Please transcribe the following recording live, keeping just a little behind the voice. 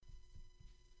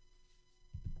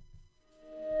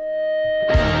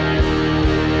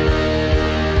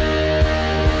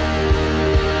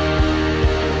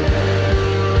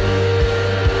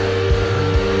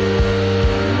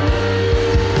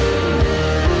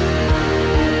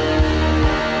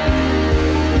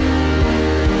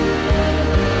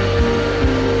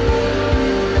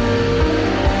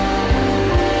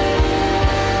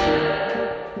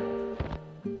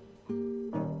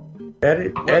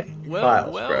Edit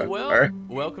files, bro. All right.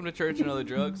 Welcome to Church and Other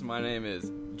Drugs. My name is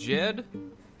Jed.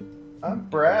 I'm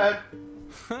Brad.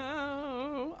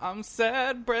 Oh, I'm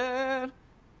sad, Brad.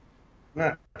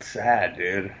 Not sad,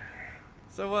 dude.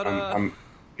 So what? I'm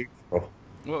what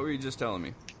were you just telling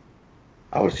me?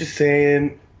 I was just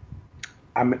saying,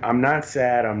 I'm not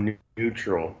sad. I'm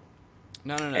neutral.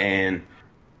 No. And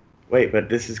wait, but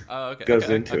this is goes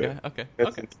into it. Okay.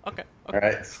 All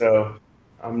right, so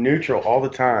I'm neutral all the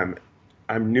time.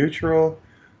 I'm neutral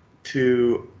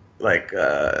to like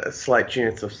a slight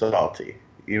chance of salty.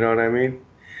 You know what I mean?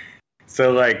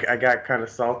 So like I got kind of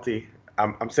salty.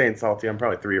 I'm saying salty. I'm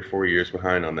probably 3 or 4 years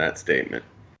behind on that statement.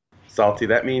 Salty.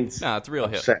 That means no. It's real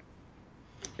upset.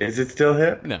 hip. Is it still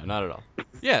hip? No, not at all.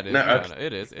 Yeah, it is. No,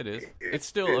 It is. It's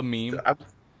still a meme.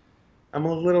 I'm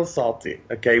a little salty.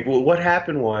 Okay. Well, what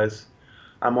happened was,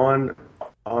 I'm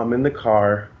in the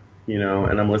car,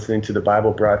 and I'm listening to the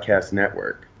Bible Broadcast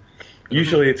Network.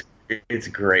 Usually it's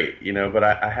great, but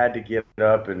I had to get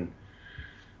up and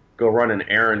go run an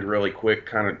errand really quick,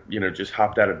 kind of, just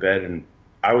hopped out of bed, and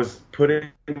I was putting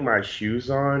my shoes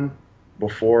on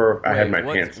before I had my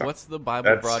pants on. What's the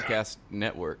Bible Broadcast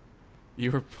Network?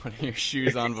 You were putting your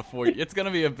shoes on before. It's going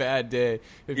to be a bad day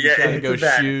if you try to go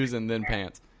shoes and then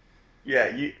pants.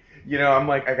 Yeah, I'm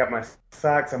like, I got my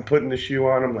socks, I'm putting the shoe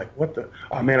on, I'm like, what the?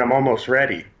 Oh, man, I'm almost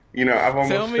ready. I've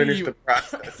almost finished the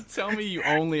process. Tell me you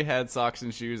only had socks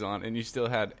and shoes on and you still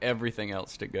had everything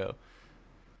else to go.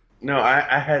 No,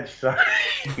 I had socks.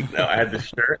 No, I had the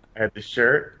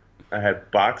shirt, I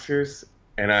had boxers,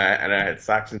 and I had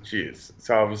socks and shoes.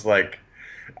 So I was like,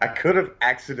 I could have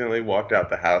accidentally walked out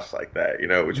the house like that,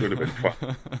 which would have been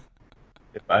fun.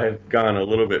 If I had gone a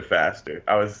little bit faster.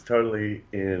 I was totally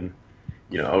in,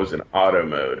 I was in auto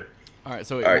mode. All right,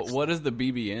 so what is the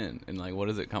BBN, and what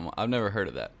does it come on? I've never heard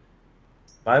of that.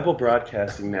 Bible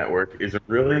Broadcasting Network is a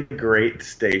really great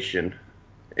station,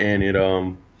 and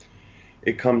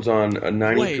it comes on a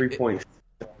 93.7.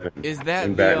 Is that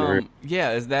in Baton Rouge.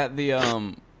 Is that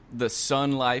the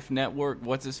Sun Life Network?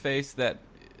 What's his face? That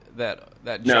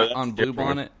on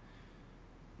Bluebonnet?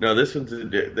 No, this one's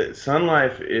the Sun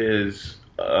Life is.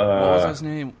 What was his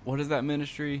name? What is that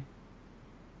ministry?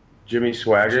 Jimmy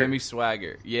Swaggart. Jimmy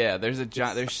Swaggart. Yeah, there's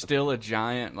still a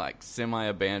giant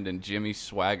semi-abandoned Jimmy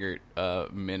Swaggart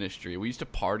ministry. We used to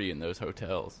party in those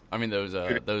hotels. I mean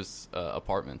those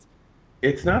apartments.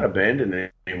 It's not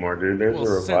abandoned anymore, dude. There's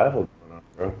a revival going on,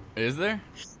 bro. Is there?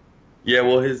 Yeah,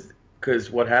 well, because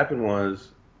what happened was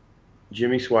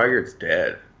Jimmy Swaggart's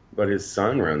dead, but his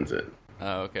son runs it.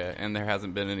 Oh, okay. And there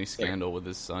hasn't been any scandal with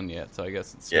his son yet, so I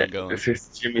guess it's still going. It's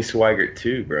just Jimmy Swaggart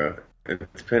too, bro.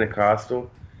 It's Pentecostal.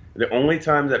 The only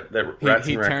time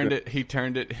that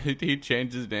he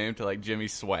changed his name to Jimmy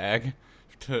Swag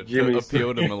to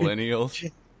appeal to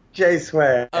millennials. J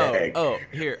Swag. Oh,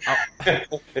 here.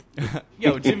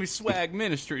 Yo, Jimmy Swag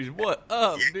Ministries, what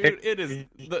up, dude? It is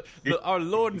our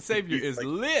Lord and Savior is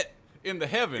lit in the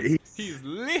heavens. He's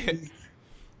lit.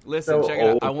 Listen, check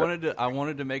it out. I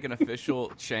wanted to make an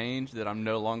official change that I'm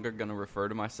no longer going to refer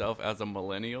to myself as a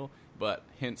millennial, but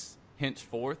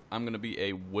henceforth, I'm going to be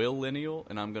a Willennial,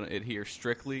 and I'm going to adhere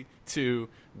strictly to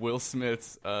Will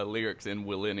Smith's lyrics in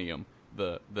Willennium,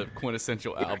 the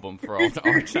quintessential album for all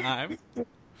our time.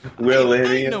 Willennial.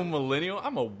 I ain't no millennial.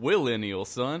 I'm a Willennial,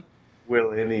 son.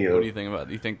 Willennial. What do you think about it?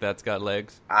 Do you think that's got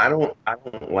legs? I don't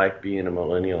like being a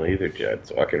millennial either, Jed,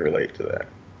 so I can relate to that.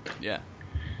 Yeah.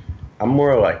 I'm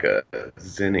more like a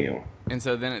zennial. And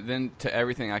so then to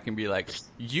everything I can be like,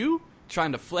 you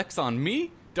trying to flex on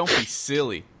me? Don't be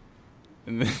silly.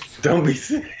 Don't be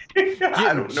silly.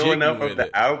 I don't know enough of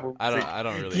the album. I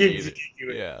don't really need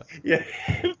it. Yeah.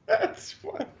 That's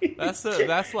funny.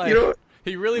 That's like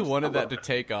he really wanted that to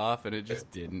take off and it just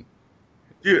didn't.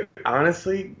 Dude,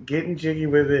 honestly, getting jiggy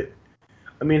with it.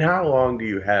 I mean, how long do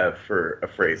you have for a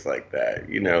phrase like that?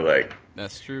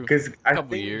 That's true. Because I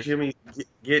think years. Jimmy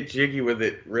get jiggy with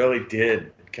it really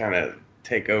did kind of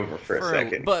take over for a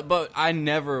second. But I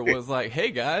never was like, hey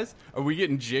guys, are we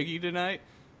getting jiggy tonight?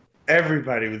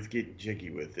 Everybody was getting jiggy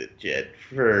with it, Jed.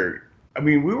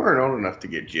 We weren't old enough to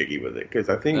get jiggy with it because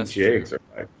I think that's jigs true.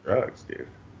 are like drugs, dude.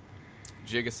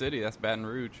 Jigga City, that's Baton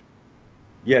Rouge.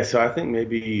 Yeah, so I think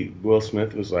maybe Will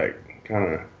Smith was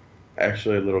kind of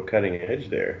actually a little cutting edge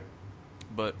there.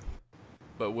 But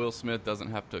Will Smith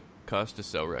doesn't have to cuss to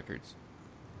sell records.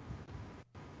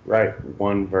 Right,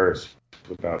 one verse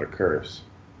without a curse.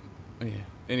 Yeah.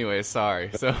 Anyway,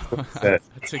 sorry. So I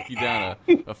took you down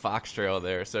a fox trail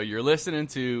there. So you're listening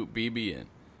to BBN.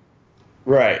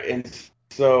 Right, and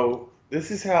so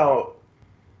this is how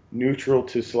neutral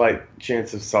to slight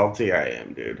chance of salty I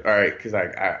am, dude. All right, because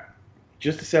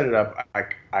just to set it up,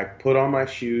 I put on my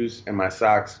shoes and my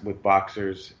socks with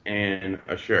boxers and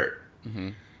a shirt. Mm-hmm.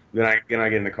 Then I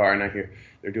get in the car and I hear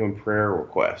they're doing prayer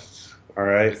requests. All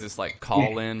right. Is this like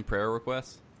call-in prayer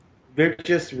requests? They're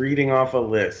just reading off a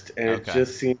list, and it Okay.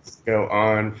 just seems to go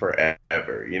on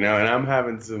forever, you know. And I'm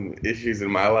having some issues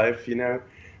in my life, you know.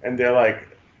 And they're like,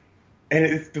 and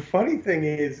it's the funny thing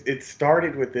is, it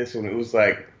started with this one. It was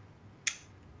like,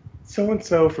 so and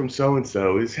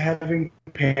so is having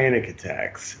panic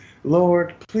attacks.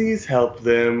 Lord, please help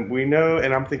them. We know.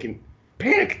 And I'm thinking,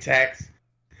 panic attacks?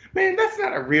 Man, that's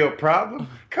not a real problem.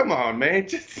 Come on, man.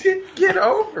 Just get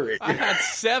over it. I had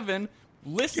 7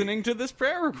 listening to this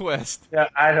prayer request. Yeah,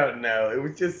 I don't know. It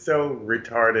was just so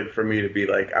retarded for me to be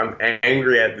like, I'm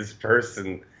angry at this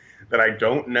person that I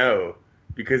don't know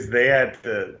because they had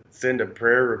to send a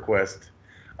prayer request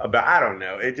about, I don't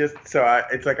know. It just,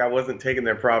 it's like I wasn't taking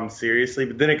their problem seriously,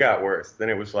 but then it got worse. Then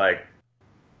it was like,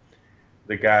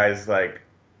 the guy's like,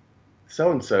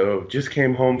 so-and-so just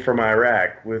came home from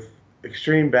Iraq with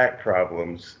extreme back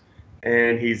problems,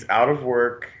 and he's out of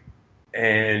work,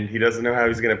 and he doesn't know how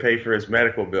he's going to pay for his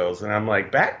medical bills. And I'm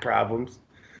like, back problems?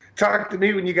 Talk to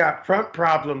me when you got front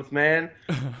problems, man.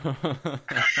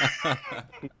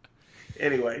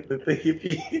 Anyway,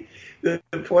 the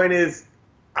point is,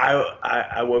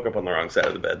 I woke up on the wrong side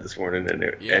of the bed this morning, and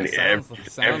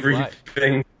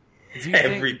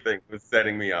everything was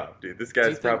setting me off, dude. This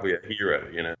guy's probably a hero,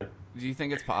 you know. Do you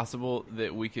think it's possible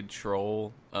that we could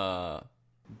troll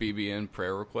BBN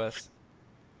prayer requests?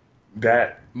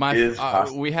 That is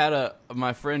possible. We had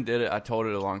my friend did it. I told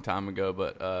it a long time ago,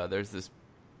 but there's this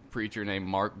preacher named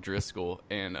Mark Driscoll,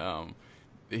 and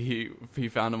he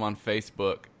found him on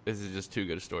Facebook. This is just too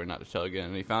good a story not to tell again.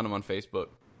 And he found him on Facebook,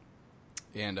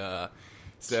 and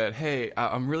said, "Hey,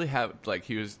 I'm really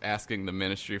he was asking the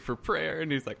ministry for prayer,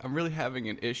 and he's like, I'm really having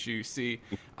an issue. See,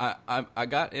 I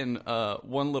got in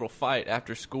one little fight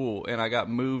after school, and I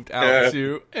got moved out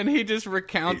to," and he just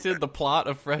recounted the plot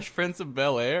of Fresh Prince of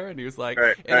Bel-Air, and he was like,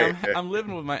 I'm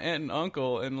living with my aunt and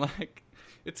uncle, and like,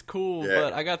 it's cool,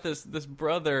 but I got this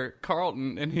brother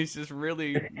Carlton, and he's just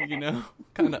really,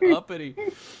 kind of uppity.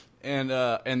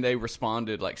 And they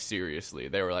responded like seriously.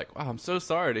 They were like, "Wow, I'm so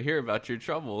sorry to hear about your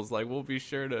troubles. Like, we'll be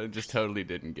sure to." Just totally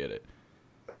didn't get it.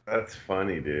 That's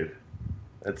funny, dude.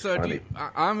 That's funny.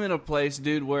 I'm in a place,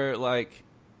 dude, where like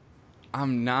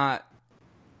I'm in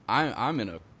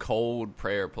a cold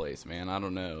prayer place, man. I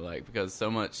don't know, like, because so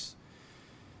much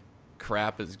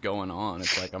crap is going on.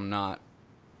 It's like I'm not.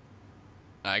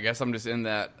 I guess I'm just in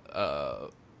that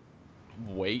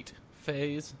wait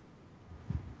phase.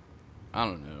 I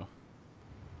don't know.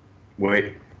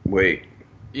 Wait.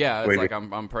 Yeah, it's like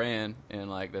I'm praying, and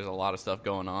like there's a lot of stuff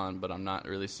going on, but I'm not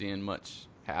really seeing much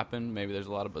happen. Maybe there's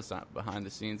a lot of behind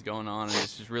the scenes going on, and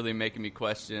it's just really making me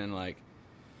question, like,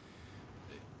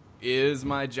 is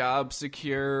my job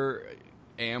secure?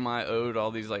 Am I owed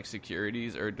all these like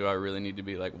securities, or do I really need to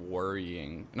be like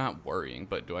worrying? Not worrying,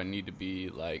 but do I need to be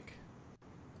like,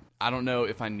 I don't know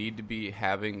if I need to be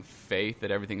having faith that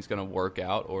everything's going to work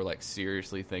out, or like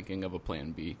seriously thinking of a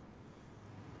plan B.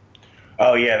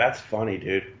 Oh yeah, that's funny,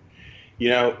 dude.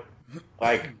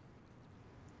 Like,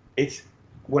 it's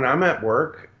when I'm at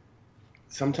work,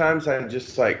 sometimes I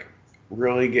just like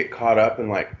really get caught up in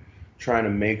like trying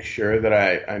to make sure that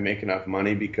I make enough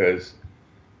money, because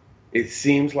it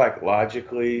seems like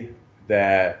logically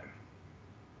that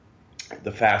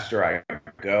the faster I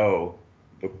go,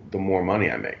 the more money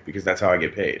I make, because that's how I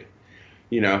get paid,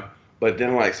 But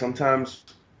then, like, sometimes,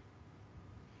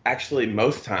 actually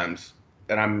most times,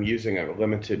 that I'm using a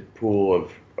limited pool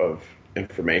of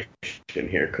information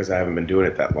here because I haven't been doing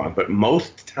it that long. But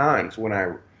most times when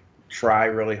I try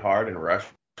really hard and rush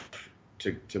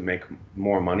to make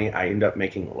more money, I end up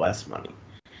making less money.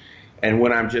 And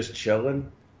when I'm just chilling,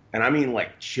 and I mean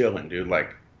like chilling, dude,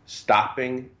 like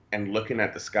stopping and looking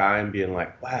at the sky and being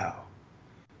like, wow,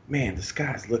 man, the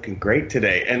sky's looking great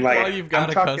today. And like, well, you've got I'm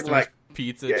a talking customer's like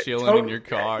pizza chilling in your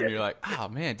car, and you're like, oh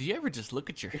man, do you ever just look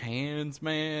at your hands,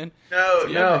 man? No,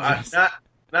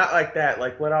 not like that.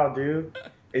 Like, what I'll do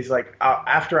is like,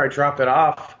 after I drop it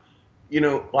off,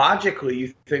 logically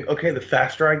you think, okay, the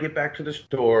faster I get back to the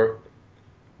store,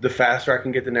 the faster I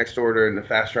can get the next order, and the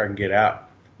faster I can get out.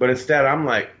 But instead, I'm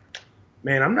like,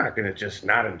 man, I'm not gonna just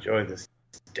not enjoy this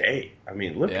day. I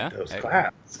mean, look at those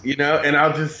clouds, and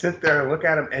I'll just sit there and look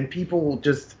at them, and people will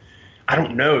just, I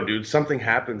don't know, dude, something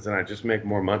happens and I just make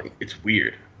more money. It's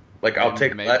weird. Like, I'll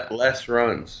take less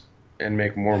runs and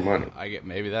make more money.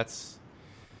 Maybe that's,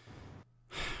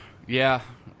 yeah,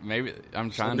 maybe I'm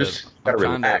trying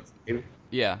relax,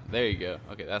 yeah, there you go.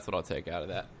 Okay, that's what I'll take out of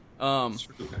that.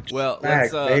 Well,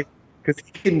 let's because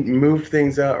he can move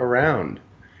things around.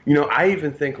 You know, I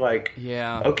even think like,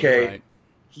 Yeah. okay, Right.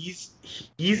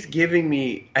 he's giving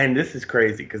me, and this is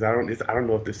crazy because I don't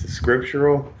know if this is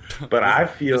scriptural, but I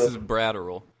feel This is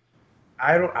Bratteral.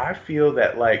 I feel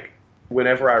that like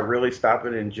whenever I really stop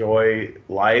and enjoy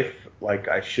life like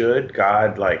I should,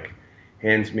 God like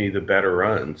hands me the better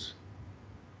runs.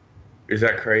 Is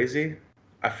that crazy?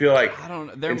 I feel like I don't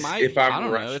know. There might. if I'm I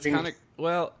don't know. It's rushing, kind of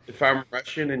well. if I'm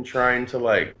rushing and trying to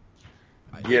like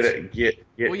get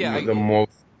Well, yeah. the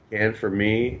most I can for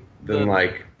me, then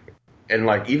like and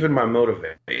like even my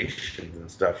motivations and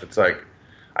stuff, it's like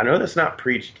I know that's not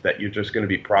preached that you're just going to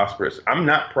be prosperous. I'm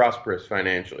not prosperous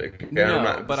financially. Okay? No, I'm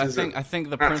not, but I think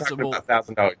the I'm not principle,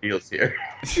 talking about $1,000 deals here.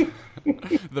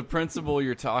 the principle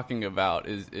you're talking about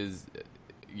is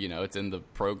you know, it's in the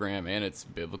program and it's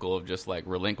biblical of just like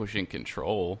relinquishing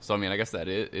control. So I mean, I guess that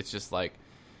it's just like,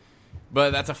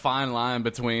 but that's a fine line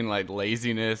between like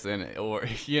laziness and or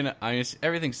you know, I mean,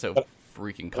 everything's so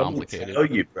freaking complicated. Let me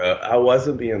tell you, bro, I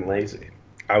wasn't being lazy.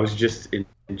 I was just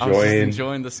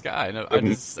enjoying the sky. No, I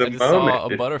just saw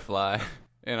a butterfly,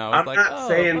 and I was I'm like, not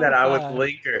saying that I butterfly. would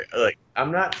linger. Like,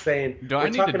 I'm not saying. Do I we're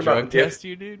need talking to about drug test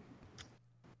you, dude?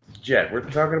 Jet, we're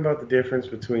talking about the difference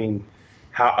between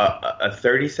how a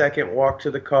 30-second walk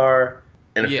to the car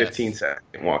and a Yes.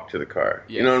 15-second walk to the car.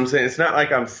 Yes. You know what I'm saying? It's not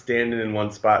like I'm standing in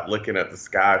one spot looking at the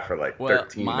sky for like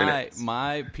 13 minutes.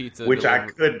 My pizza, which I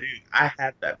could do. I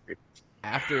had that.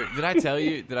 After did I tell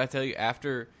you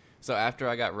after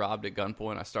I got robbed at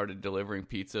gunpoint, I started delivering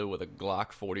pizza with a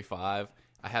Glock 45.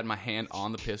 I had my hand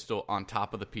on the pistol on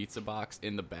top of the pizza box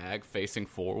in the bag facing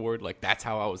forward. Like that's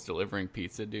how I was delivering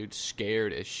pizza, dude.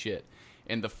 Scared as shit.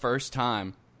 And the first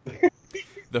time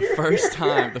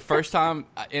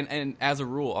and as a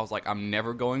rule, I was like, I'm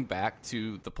never going back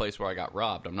to the place where I got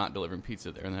robbed. I'm not delivering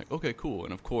pizza there. And they're like, okay, cool.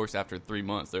 And of course, after 3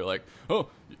 months, they're like, oh,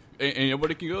 and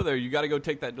nobody can go there. You got to go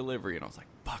take that delivery. And I was like,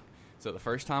 fuck. So the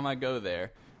first time I go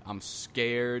there, I'm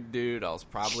scared, dude. I was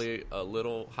probably a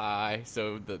little high,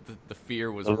 so the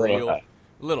fear was real. High.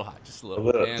 A little high, just a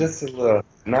little. Just a little.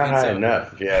 Not high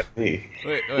enough, if you ask me.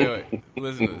 Wait.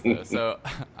 Listen to this, though. So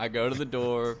I go to the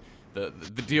door. The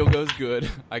deal goes good.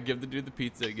 I give the dude the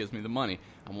pizza. He gives me the money.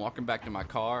 I'm walking back to my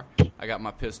car. I got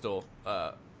my pistol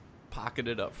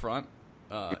pocketed up front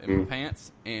in my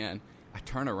pants, and I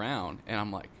turn around, and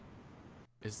I'm like,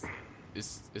 is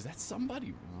that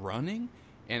somebody running?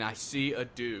 And I see a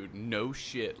dude, no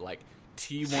shit, like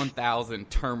T-1000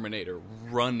 Terminator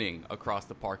running across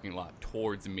the parking lot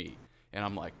towards me. And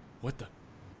I'm like, what the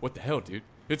hell, dude?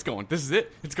 This is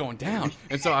it. It's going down.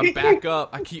 And so I back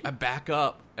up. I back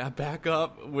up. I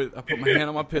put my hand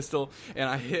on my pistol and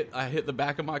I hit the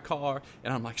back of my car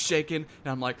and I'm like shaking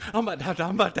and I'm like, I'm about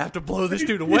to have to blow this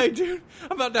dude away, dude.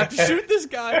 I'm about to have to shoot this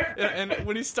guy. And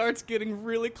when he starts getting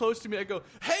really close to me, I go,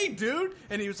 hey, dude.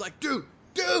 And he was like, dude.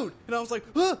 And I was like,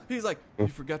 huh. He's like, you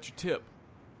forgot your tip.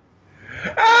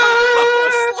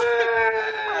 I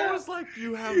was like,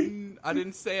 I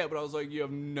didn't say it, but I was like, you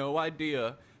have no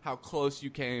idea how close you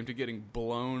came to getting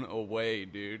blown away,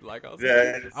 dude. Like,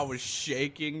 I was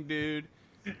shaking, dude.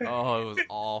 Oh, it was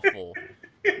awful.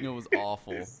 It was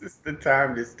awful. This is the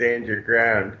time to stand your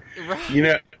ground. Right.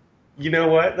 You know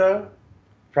what, though?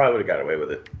 Probably would have got away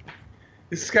with it.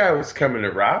 This guy was coming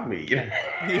to rob me.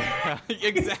 Yeah,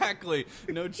 exactly.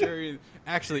 No jury.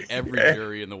 Actually, every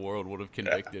jury in the world would have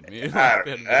convicted me. I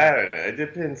don't know. It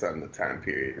depends on the time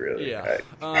period, really. Yeah.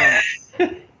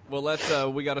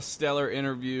 Well, we got a stellar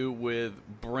interview with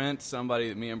Brent, somebody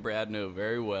that me and Brad know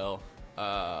very well.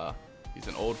 He's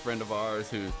an old friend of ours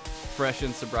who's fresh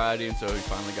in sobriety, and so he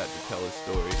finally got to tell his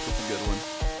story. It's a good one.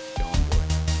 Go on, boy.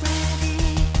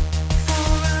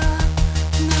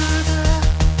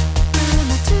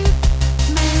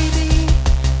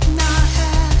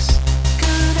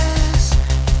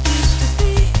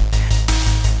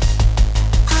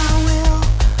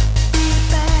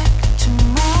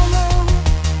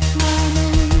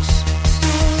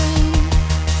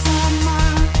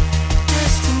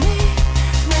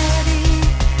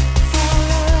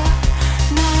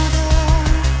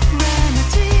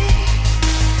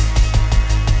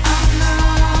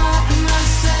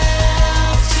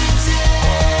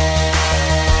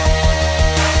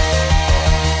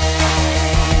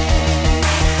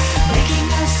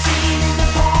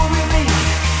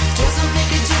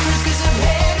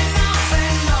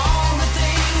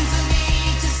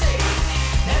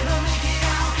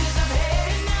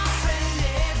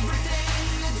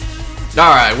 All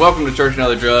right, welcome to Church and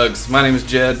Other Drugs. My name is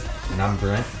Jed. And I'm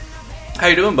Brent. How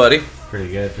you doing, buddy?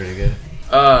 Pretty good.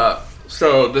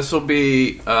 So this will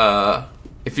be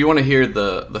If you want to hear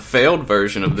the failed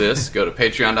version of this, go to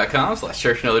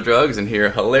patreon.com/churchandother drugs and hear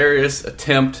a hilarious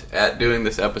attempt at doing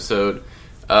this episode.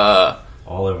 All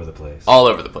over the place. All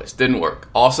over the place. Didn't work.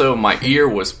 Also, my ear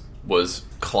was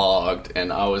clogged,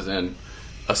 and I was in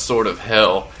a sort of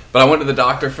hell. But I went to the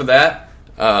doctor for that.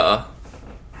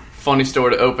 Funny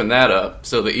story to open that up.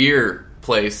 So the ear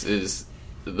place is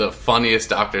the funniest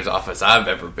doctor's office I've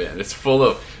ever been. It's full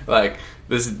of like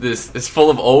it's full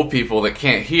of old people that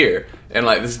can't hear, and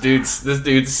like this dude's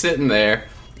sitting there,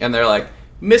 and they're like,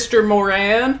 "Mr.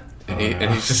 Moran,"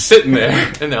 and he's just sitting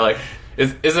there, and they're like,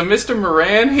 "Is a Mr.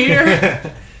 Moran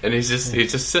here?" And he's just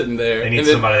sitting there. They need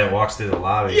somebody that walks through the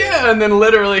lobby. Yeah, and then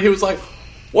literally he was like,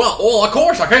 well, of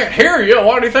course I can't hear you.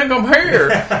 Why do you think I'm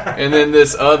here? And then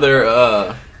this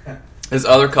other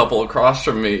couple across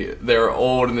from me, they're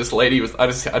old, and this lady was. I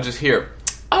just hear,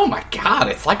 "Oh my God,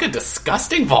 it's like a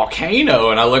disgusting volcano."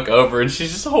 And I look over, and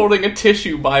she's just holding a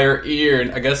tissue by her ear,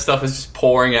 and I guess stuff is just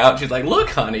pouring out. She's like,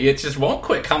 "Look, honey, it just won't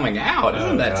quit coming out.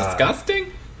 Isn't that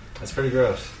disgusting?" That's pretty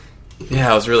gross.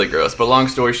 Yeah, it was really gross. But long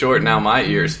story short, now my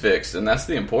ear is fixed, and that's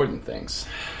the important things.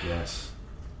 Yes,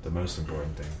 the most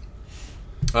important thing.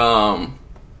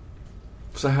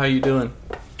 So how you doing?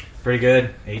 Pretty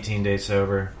good. 18 days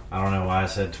sober. I don't know why I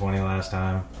said 20 last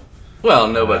time. Well,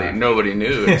 nobody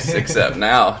knew except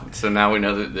now. So now we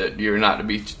know that you're not to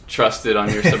be trusted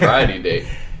on your sobriety date.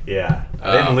 Yeah,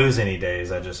 I didn't lose any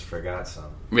days. I just forgot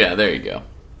some. Yeah, there you go.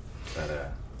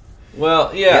 But,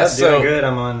 well, yeah. So doing good.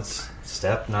 I'm on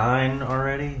step 9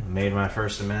 already. Made my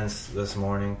first amends this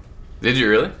morning. Did you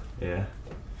really? Yeah.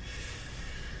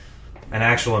 An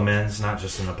actual amends, not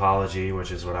just an apology,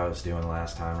 which is what I was doing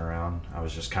last time around. I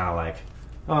was just kind of like,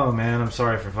 "Oh man, I'm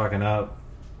sorry for fucking up."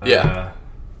 Yeah.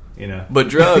 You know. But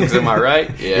drugs, am I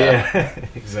right? Yeah,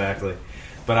 exactly.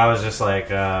 But I was just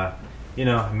like, I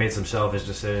made some selfish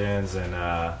decisions and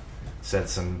said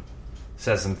some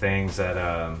things that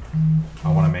I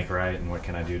want to make right, and what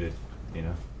can I do to,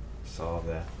 solve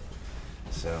that.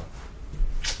 So.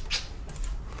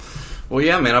 Well,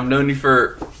 yeah, man, I've known you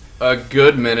for a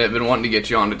good minute. Been wanting to get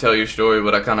you on to tell your story,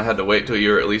 but I kind of had to wait till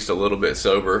you were at least a little bit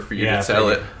sober for you to tell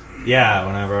it. Yeah,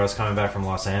 whenever I was coming back from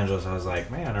Los Angeles, I was like,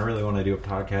 man, I really want to do a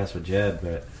podcast with Jed,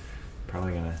 but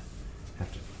probably going to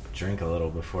have to drink a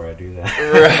little before I do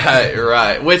that.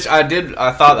 Right. Which I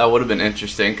thought that would have been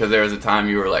interesting, because there was a time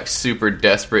you were like super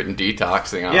desperate and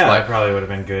detoxing. I was like, that probably would have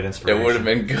been good inspiration. It would have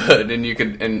been good,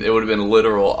 and it would have been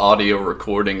literal audio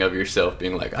recording of yourself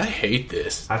being like, "I hate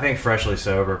this." I think Freshly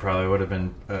Sober probably would have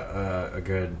been a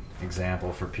good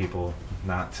example for people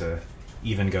not to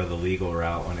even go the legal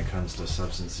route when it comes to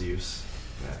substance use.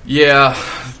 Yeah,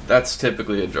 that's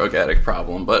typically a drug addict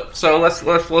problem. But so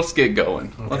let's get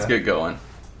going. Okay. Let's get going.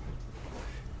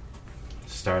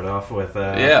 Start off with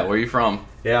where are you from?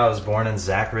 Yeah, I was born in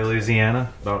Zachary,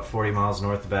 Louisiana, about 40 miles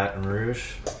north of Baton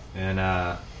Rouge, and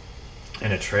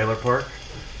in a trailer park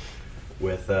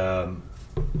with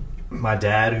my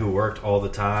dad, who worked all the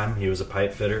time. He was a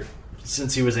pipe fitter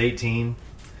since he was 18,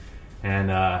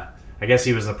 and I guess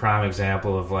he was the prime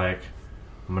example of like,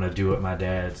 I'm gonna do what my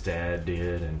dad's dad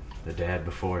did and the dad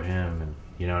before him, and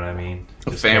you know what I mean?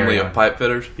 A family of pipe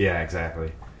fitters? Yeah,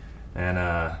 exactly. And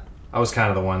I was kind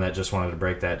of the one that just wanted to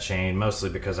break that chain, mostly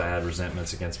because I had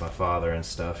resentments against my father and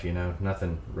stuff,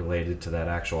 nothing related to that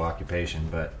actual occupation.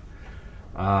 But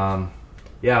I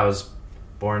was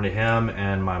born to him,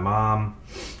 and my mom,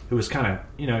 who was kind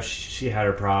of, she had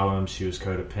her problems. She was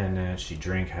codependent. She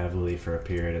drank heavily for a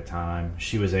period of time.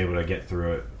 She was able to get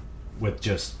through it with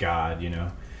just God,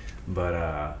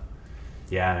 But,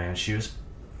 yeah, man, she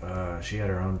had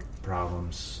her own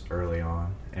problems early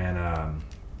on. And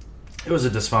it was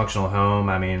a dysfunctional home.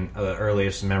 I mean, the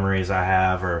earliest memories I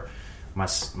have are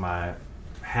my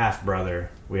half-brother.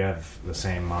 We have the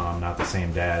same mom, not the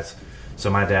same dads. So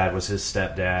my dad was his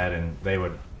stepdad, and they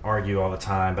would argue all the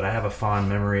time. But I have a fond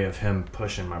memory of him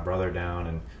pushing my brother down,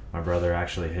 and my brother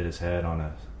actually hit his head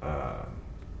on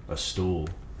a stool.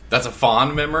 That's a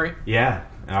fond memory? Yeah.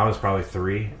 I was probably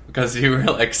 3. Because you were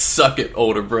like, suck it,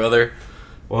 older brother.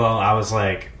 Well, I was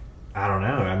like, I don't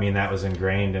know. I mean, that was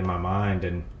ingrained in my mind,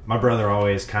 and my brother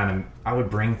always I would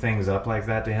bring things up like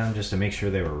that to him just to make sure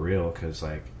they were real, because,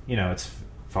 like, it's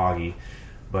foggy.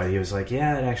 But he was like,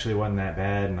 yeah, it actually wasn't that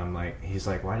bad. And I'm like, he's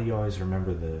like, why do you always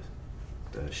remember the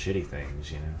shitty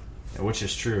things, Which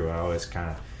is true. I always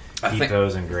kind of keep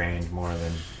those ingrained more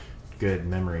than good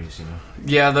memories,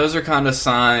 Yeah, those are kind of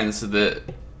signs that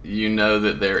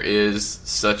that there is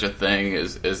such a thing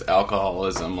as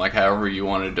alcoholism, like however you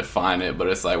want to define it, but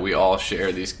it's like we all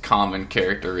share these common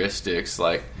characteristics,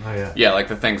 like like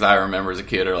the things I remember as a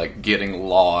kid are like getting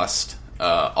lost,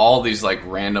 all these like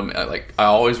random, like I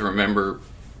always remember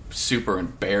super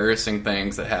embarrassing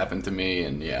things that happened to me,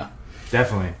 and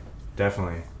Definitely.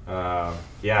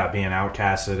 Yeah, being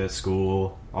outcasted at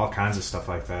school, all kinds of stuff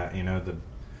like that.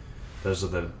 Those are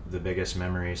the biggest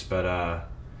memories. But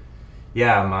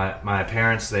yeah, my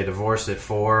parents, they divorced at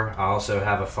 4. I also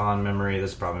have a fond memory.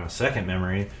 This is probably my second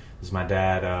memory. Is my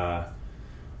dad.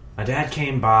 My dad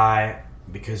came by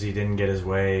because he didn't get his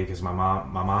way because my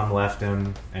mom left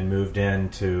him and moved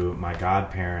into my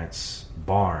godparents'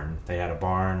 barn. They had a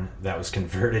barn that was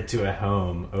converted to a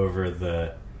home over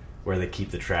where they keep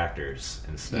the tractors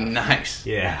and stuff. Nice.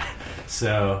 Yeah.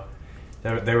 So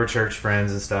they were church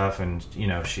friends and stuff, and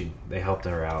they helped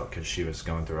her out because she was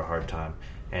going through a hard time.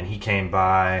 And he came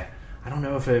by. I don't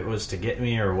know if it was to get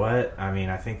me or what. I mean,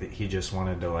 I think that he just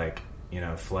wanted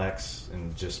to flex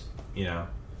and just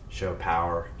show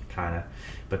power, kind of.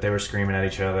 But they were screaming at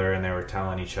each other, and they were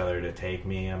telling each other to take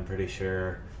me. I'm pretty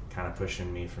sure, kind of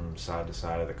pushing me from side to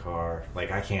side of the car.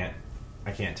 Like, I can't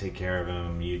take care of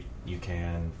him. You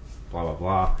can. Blah blah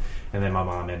blah. And then my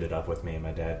mom ended up with me, and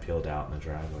my dad peeled out in the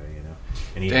driveway.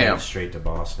 And he went straight to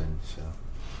Boston.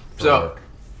 So work.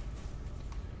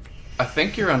 I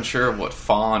think you're unsure of what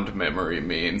fond memory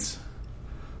means.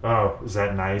 Oh, is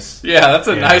that nice? Yeah, that's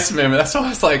a nice memory. That's why I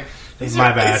was like, these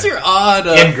are odd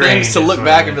things to look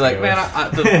back and be like, man,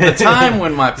 the time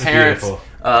when my parents,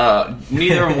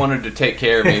 neither of them wanted to take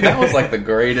care of me, that was like the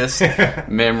greatest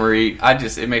memory.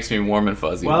 It makes me warm and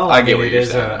fuzzy. Well, I get what you're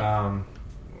saying.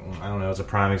 I don't know, it's a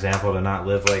prime example to not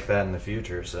live like that in the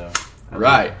future, so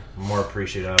I'm more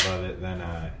appreciative of it than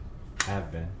I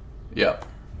have been. Yep.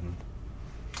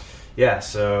 Yeah,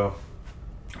 so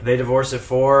they divorced at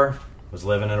 4, was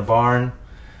living in a barn.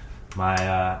 My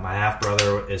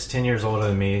half-brother is 10 years older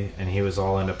than me, and he was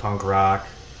all into punk rock,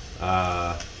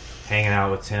 hanging out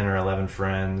with 10 or 11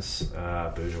 friends,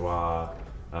 Bourgeois,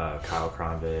 Kyle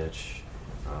Kronvich,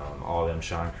 all of them,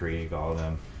 Sean Krieg, all of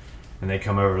them. And they'd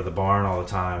come over to the barn all the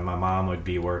time. My mom would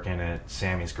be working at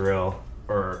Sammy's Grill,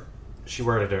 or she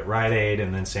worked at Rite Aid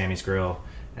and then Sammy's Grill.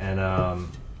 And,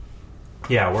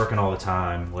 working all the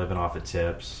time, living off of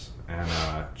tips, and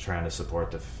trying to support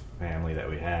the family that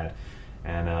we had.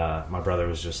 And my brother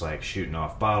was just like shooting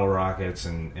off bottle rockets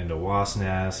and into wasp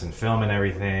nests and filming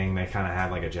everything. They kind of had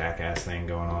like a jackass thing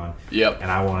going on. Yep. And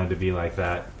I wanted to be like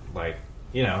that,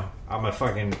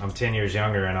 I'm 10 years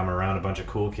younger and I'm around a bunch of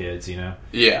cool kids,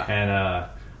 Yeah. And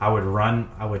I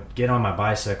would get on my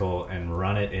bicycle and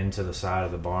run it into the side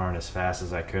of the barn as fast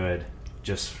as I could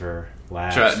just for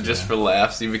laughs. Just for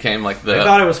laughs. You became like I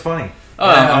thought it was funny. Oh,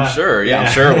 I'm sure. Yeah,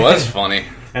 I'm sure it was funny.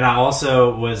 And I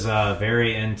also was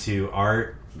very into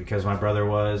art because my brother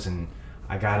was, and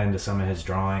I got into some of his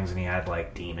drawings, and he had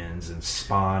like demons and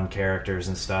Spawn characters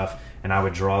and stuff, and I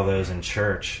would draw those in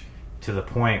church. To the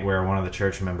point where one of the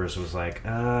church members was like,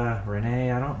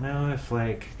 Renee, I don't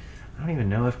even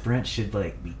know if Brent should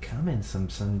be coming some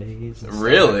Sundays.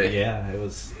 Really? Yeah, it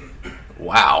was.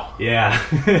 Wow. Yeah.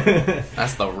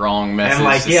 That's the wrong message.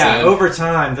 And to send. over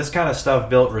time, this kind of stuff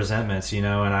built resentments, and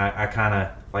I kind of,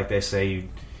 like they say,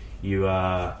 you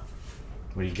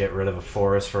get rid of a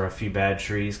forest for a few bad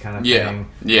trees kind of thing.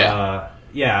 Yeah.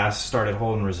 I started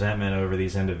holding resentment over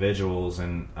these individuals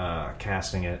and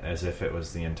casting it as if it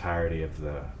was the entirety of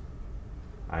the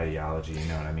ideology, you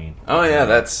know what I mean? Oh, yeah,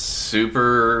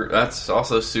 that's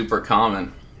also super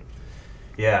common.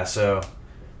 Yeah, so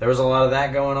there was a lot of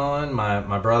that going on.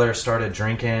 My brother started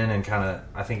drinking and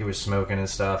I think he was smoking and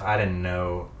stuff. I didn't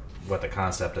know what the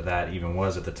concept of that even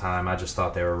was at the time. I just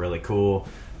thought they were really cool.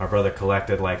 My brother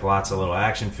collected lots of little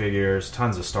action figures,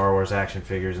 tons of Star Wars action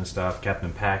figures and stuff, kept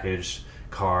them packaged,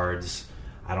 cards.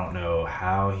 I don't know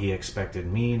how he expected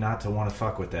me not to want to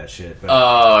fuck with that shit.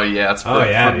 But it's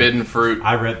forbidden dude. Fruit.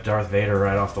 I ripped Darth Vader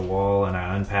right off the wall and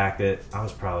I unpacked it. I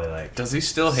was probably Does he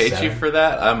still hate you for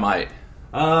that? I might.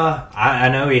 I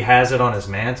know he has it on his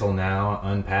mantle now,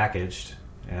 unpackaged,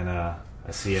 and I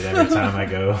see it every time I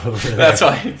go over there. That's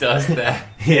why he does that.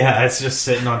 Yeah, it's just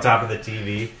sitting on top of the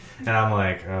TV, and I'm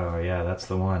like, oh yeah, that's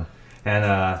the one. And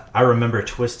I remember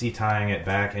twisty tying it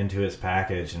back into his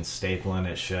package and stapling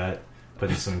it shut,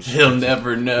 putting some. He'll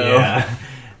never know. Yeah,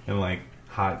 and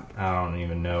hot. I don't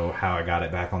even know how I got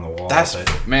it back on the wall.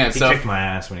 He kicked my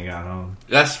ass when he got home.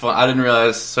 That's fun. I didn't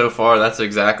realize so far. That's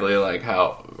exactly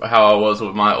how I was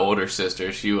with my older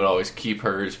sister. She would always keep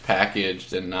hers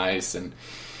packaged and nice, and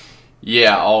we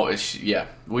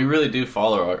really do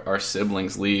follow our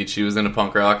siblings' lead. She was into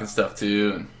punk rock and stuff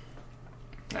too, and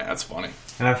that's funny.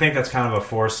 And I think that's kind of a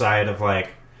foresight of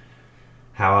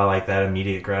how I like that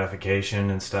immediate gratification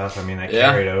and stuff. I mean, that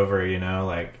carried over,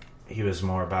 he was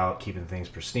more about keeping things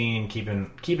pristine,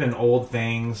 keeping old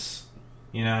things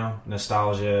you know,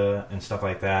 nostalgia and stuff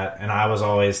like that. And I was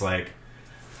always like,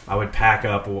 I would pack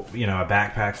up, you know, a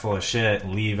backpack full of shit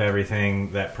and leave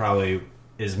everything that probably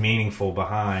is meaningful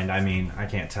behind. I mean, I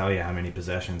can't tell you how many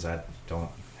possessions I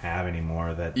don't have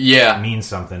anymore that mean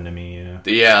something to me, you know.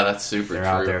 Yeah, that's super They're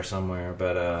true. out there somewhere.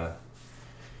 But,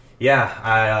 yeah,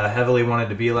 I heavily wanted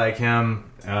to be like him.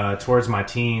 Towards my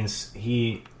teens,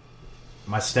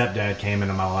 my stepdad came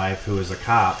into my life who was a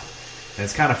cop. And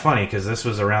it's kind of funny because this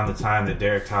was around the time that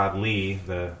Derek Todd Lee,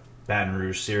 the Baton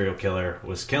Rouge serial killer,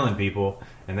 was killing people.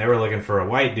 And they were looking for a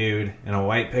white dude in a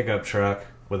white pickup truck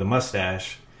with a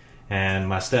mustache. And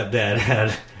my stepdad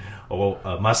had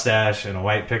a mustache and a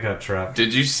white pickup truck.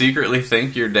 Did you secretly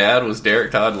think your dad was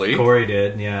Derek Todd Lee? Corey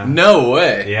did, yeah. No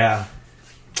way. Yeah.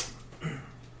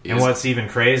 And what's even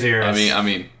crazier is... I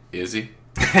mean, is he?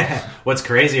 What's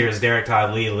crazier is Derek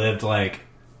Todd Lee lived like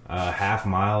a half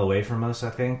mile away from us, I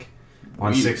think,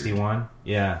 on Weird. 61.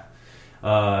 Yeah.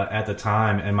 At the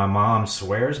time, and my mom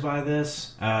swears by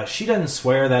this. She doesn't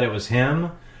swear that it was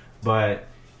him, but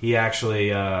he actually,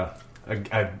 a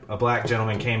black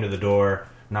gentleman came to the door,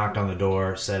 knocked on the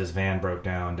door, said his van broke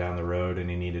down the road, and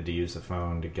he needed to use the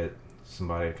phone to get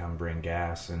somebody to come bring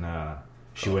gas, and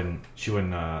she wouldn't.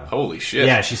 Holy shit!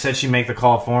 Yeah, she said she'd make the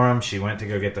call for him. She went to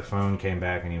go get the phone, came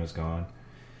back, and he was gone.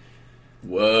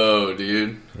 Whoa,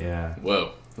 dude. Yeah.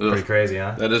 Whoa. Pretty crazy,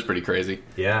 huh? That is pretty crazy.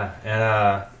 Yeah,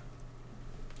 and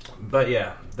but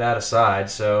yeah, that aside,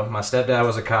 so my stepdad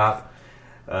was a cop.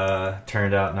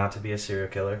 Turned out not to be a serial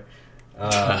killer.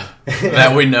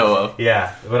 That we know of.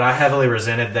 Yeah, but I heavily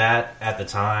resented that at the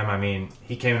time. I mean,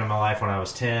 he came into my life when I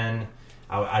was 10.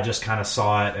 I just kind of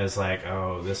saw it as like,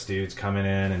 oh, this dude's coming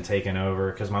in and taking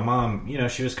over. Because my mom, you know,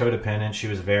 she was codependent. She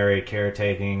was very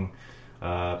caretaking.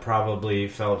 Probably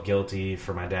felt guilty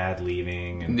for my dad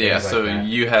leaving. And yeah, things so like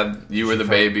that. you were the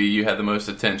baby. You had the most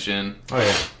attention. Oh,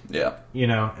 yeah. Yeah. You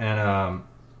know,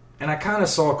 and I kind of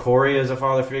saw Corey as a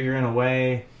father figure in a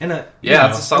way. It's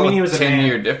a solid he was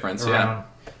 10-year difference, around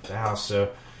the house,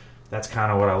 so that's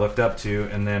kind of what I looked up to.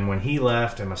 And then when he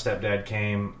left and my stepdad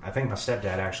came, I think my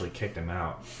stepdad actually kicked him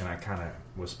out, and I kind of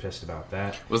was pissed about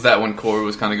that. Was that when Corey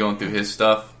was kind of going through his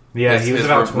stuff? Yeah, he was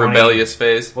about 20. Rebellious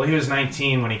phase? Well, he was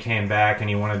 19 when he came back, and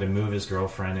he wanted to move his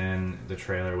girlfriend in the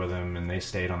trailer with him, and they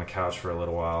stayed on the couch for a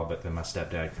little while, but then my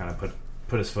stepdad kind of put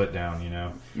his foot down, you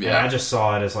know. Yeah. And I just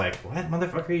saw it as like, what,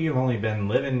 motherfucker? You've only been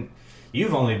living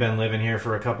here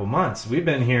for a couple months. We've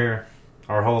been here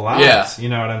our whole lives. Yeah. You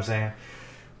know what I'm saying?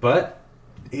 But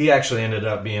he actually ended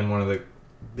up being one of the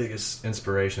biggest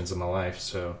inspirations of my life.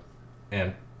 So,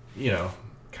 and you know,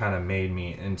 kind of made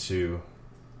me into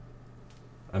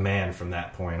a man from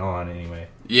that point on. Anyway.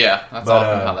 Yeah, that's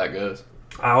often how that goes.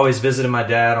 I always visited my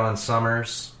dad on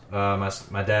summers.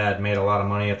 My dad made a lot of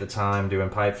money at the time doing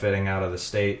pipe fitting out of the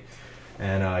state,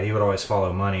 and he would always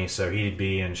follow money. So he'd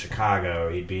be in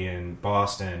Chicago, he'd be in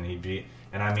Boston,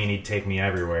 he'd take me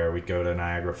everywhere. We'd go to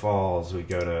Niagara Falls, we'd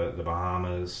go to the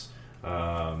Bahamas,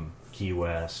 Key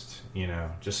West, you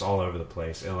know, just all over the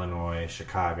place. Illinois,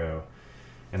 Chicago,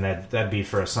 and that'd be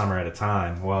for a summer at a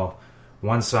time. Well,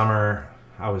 one summer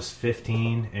I was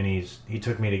 15, and he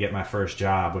took me to get my first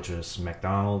job, which was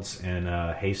McDonald's in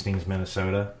Hastings,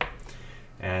 Minnesota.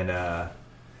 And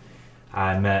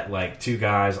I met like two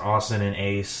guys, Austin and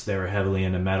Ace. They were heavily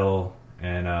into metal.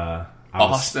 And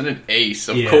Austin and Ace,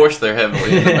 of course they're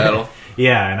heavily into metal.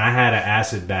 Yeah, and I had an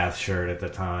acid bath shirt at the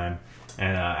time.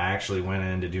 And I actually went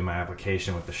in to do my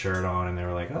application with the shirt on, and they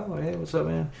were like, oh, hey, what's up,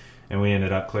 man? And we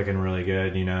ended up clicking really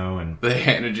good, you know. And they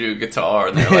handed you a guitar,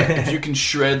 and they're like, if you can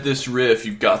shred this riff,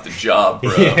 you've got the job,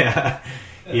 bro.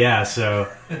 Yeah.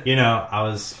 So, you know, I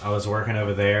was working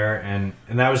over there, and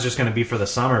that was just going to be for the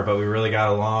summer, but we really got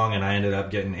along, and I ended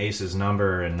up getting Ace's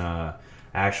number, and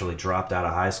actually dropped out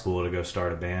of high school to go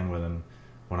start a band with him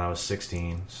when I was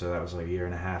 16. So that was like a year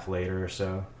and a half later or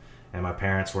so. And my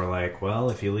parents were like, well,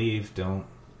 if you leave, don't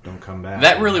come back.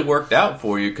 That really worked out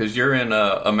for you because you're in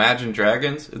Imagine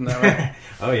Dragons, isn't that right?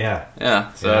 Oh, yeah.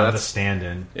 Yeah. So that's the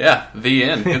stand-in. Yeah, the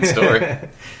end. Good story.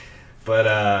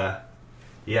 But,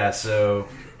 yeah, so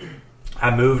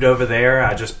I moved over there.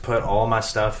 I just put all my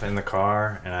stuff in the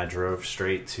car, and I drove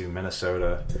straight to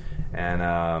Minnesota. And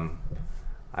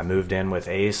I moved in with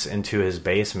Ace into his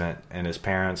basement, and his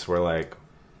parents were, like,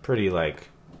 pretty, like,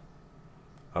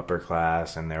 upper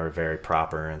class, and they were very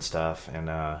proper and stuff.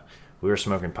 And we were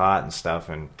smoking pot and stuff,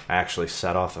 and I actually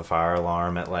set off the fire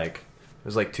alarm at like, it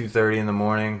was like 2:30 in the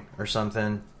morning or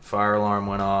something. Fire alarm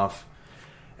went off,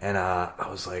 and I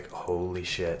was like, holy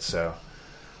shit. So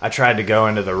I tried to go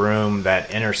into the room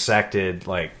that intersected,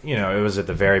 like, you know, it was at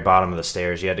the very bottom of the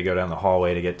stairs. You had to go down the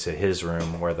hallway to get to his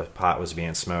room where the pot was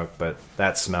being smoked, but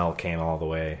that smell came all the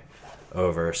way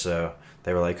over, so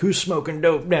they were like, "Who's smoking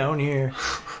dope down here?"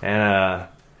 And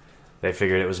they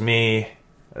figured it was me.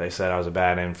 They said I was a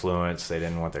bad influence. They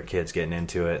didn't want their kids getting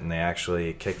into it, and they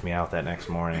actually kicked me out that next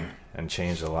morning and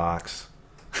changed the locks.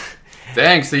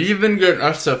 Dang, so you've been getting...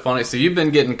 That's so funny. So you've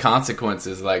been getting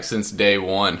consequences, like, since day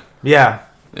one. Yeah.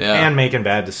 And making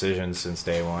bad decisions since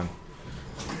day one.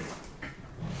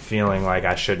 Feeling like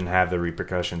I shouldn't have the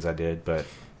repercussions I did, but...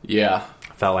 Yeah.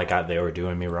 I felt like they were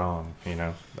doing me wrong, you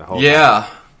know? The whole time.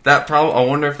 That probably... I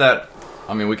wonder if that...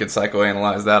 I mean, we could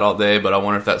psychoanalyze that all day, but I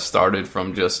wonder if that started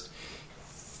from just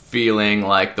feeling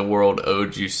like the world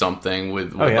owed you something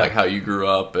with like how you grew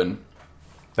up. And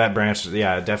that branch,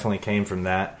 it definitely came from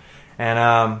that. And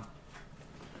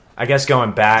I guess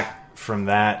going back from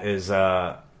that is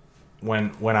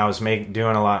when I was doing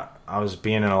a lot, I was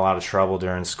being in a lot of trouble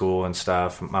during school and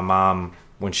stuff. My mom,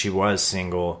 when she was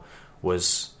single,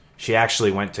 she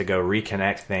actually went to go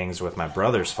reconnect things with my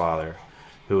brother's father,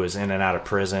 who was in and out of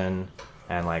prison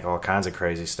and like all kinds of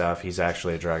crazy stuff. He's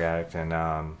actually a drug addict,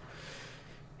 and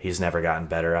he's never gotten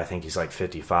better. I think he's like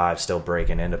 55, still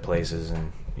breaking into places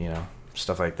and, you know,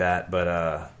 stuff like that.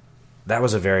 But that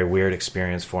was a very weird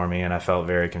experience for me, and I felt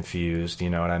very confused, you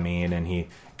know what I mean? And he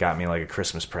got me like a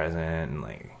Christmas present and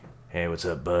like, "Hey, what's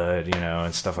up, bud?" You know,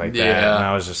 and stuff like that. And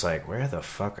I was just like, where the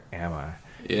fuck am I?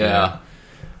 Yeah. You know,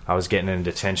 I was getting in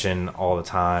detention all the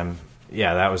time.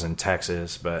 Yeah, that was in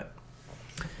Texas, but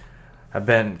I've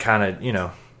been kind of, you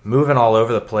know, moving all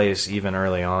over the place even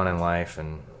early on in life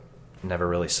and never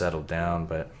really settled down.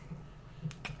 But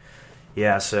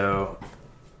yeah, so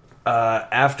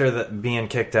after being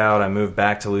kicked out, I moved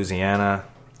back to Louisiana.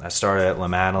 I started at La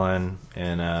Madeleine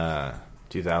in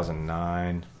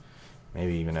 2009,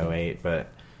 maybe even 08, but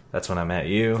that's when I met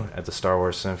you at the Star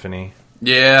Wars Symphony.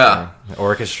 Yeah.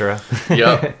 Orchestra.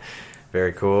 Yep.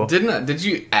 Very cool. Did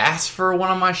you ask for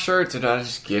one of my shirts, or did I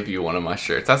just give you one of my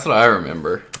shirts? That's what I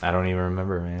remember. I don't even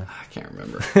remember, man. I can't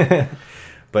remember.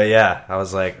 But yeah, I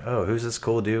was like, "Oh, who's this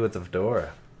cool dude with the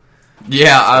fedora?"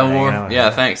 Yeah, I wore. Yeah,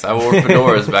 thanks. I wore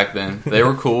fedoras back then. They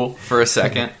were cool for a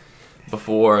second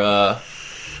before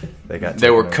they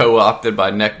were co-opted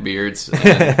by neckbeards.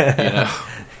 And, you know.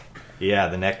 Yeah,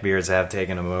 the neckbeards have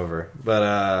taken them over.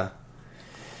 But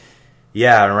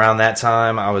yeah, around that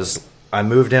time, I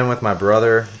moved in with my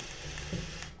brother,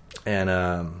 and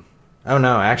oh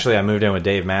no, actually, I moved in with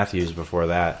Dave Matthews before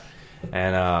that,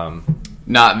 and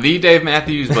not the Dave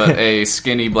Matthews, but a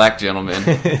skinny black gentleman,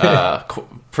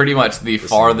 pretty much the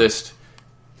farthest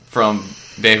from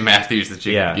Dave Matthews that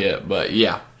you can get. But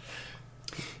yeah,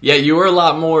 you were a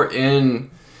lot more in.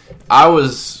 What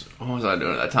was I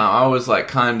doing at that time? I was like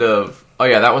kind of. Oh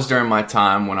yeah, that was during my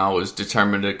time when I was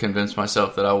determined to convince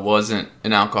myself that I wasn't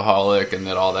an alcoholic and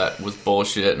that all that was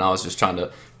bullshit, and I was just trying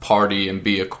to party and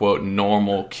be a quote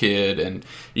normal kid. And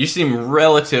you seem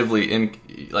relatively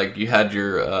like you had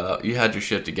your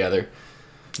shit together.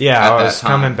 Yeah, I was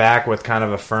coming back with kind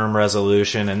of a firm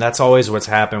resolution, and that's always what's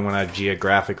happened when I've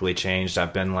geographically changed.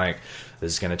 I've been like,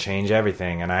 this is going to change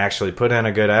everything, and I actually put in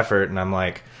a good effort, and I'm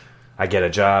like, I get a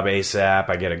job ASAP,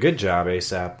 I get a good job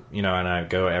ASAP, you know, and I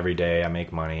go every day, I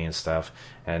make money and stuff,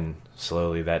 and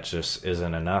slowly that just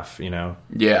isn't enough, you know?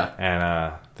 Yeah.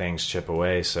 And things chip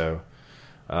away, so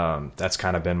that's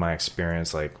kind of been my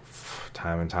experience, like,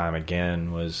 time and time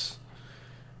again, was,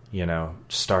 you know,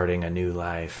 starting a new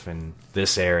life in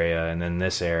this area, and then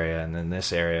this area, and then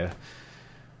this area,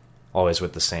 always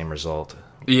with the same result.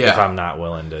 Yeah. If I'm not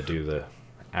willing to do the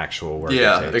actual work.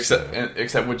 Yeah,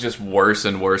 except with just worse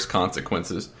and worse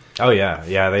consequences. Oh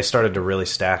yeah, they started to really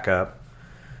stack up.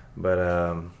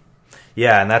 But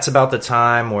yeah, and that's about the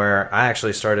time where I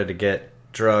actually started to get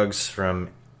drugs from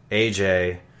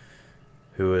AJ,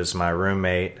 who was my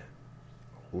roommate,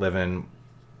 living.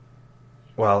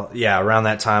 Well, yeah, around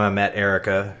that time I met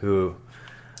Erica, who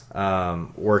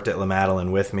worked at La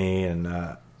Madeleine with me,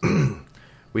 and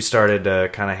we started to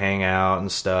kind of hang out and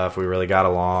stuff. We really got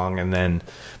along, and then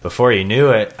before you knew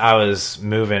it, I was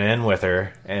moving in with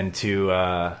her into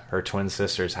her twin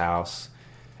sister's house,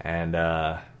 and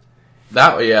that's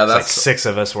like 6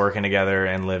 of us working together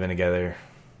and living together,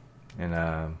 and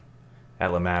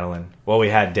at La Madeleine. Well, we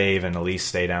had Dave and Elise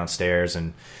stay downstairs,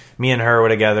 and me and her were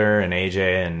together, and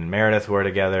AJ and Meredith were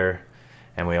together,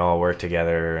 and we all worked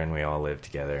together, and we all lived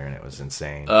together, and it was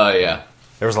insane. Oh yeah.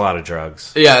 There was a lot of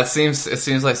drugs. Yeah, it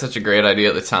seems like such a great idea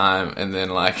at the time, and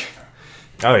then like,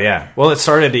 oh yeah. Well, it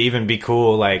started to even be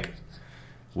cool. Like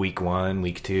week 1,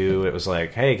 week 2, it was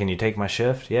like, hey, can you take my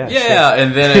shift? Yeah. Yeah,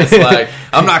 and then it's like,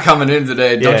 I'm not coming in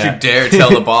today. Don't you dare tell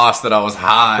the boss that I was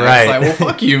high. Right. It's like, well,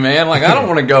 fuck you, man. Like, I don't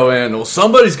want to go in. Well,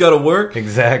 somebody's got to work.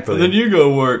 Exactly. And then you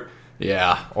go work.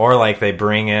 Yeah. Or like they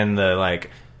bring in the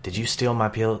like did you steal my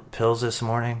pills this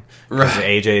morning? Because Right.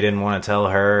 AJ didn't want to tell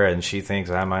her, and she thinks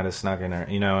I might have snuck in her.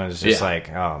 You know, and it's just Yeah.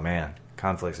 like, oh, man,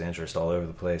 conflicts of interest all over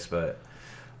the place. But,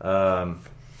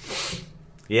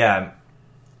 yeah,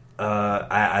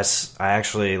 I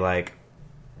actually, like,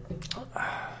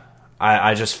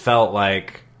 I just felt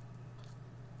like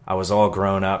I was all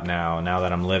grown up now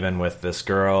that I'm living with this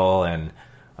girl, and,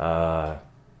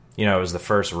 you know, it was the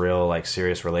first real, like,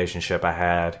 serious relationship I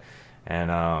had,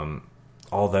 and,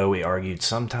 although we argued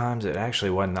sometimes, it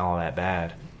actually wasn't all that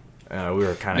bad. We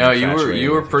were kind of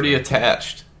you were pretty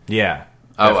attached. Yeah.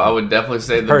 I would definitely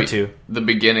say Her too. The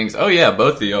beginnings. Oh yeah,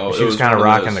 both of y'all. She It was kind of one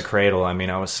rocking those- the cradle. I mean,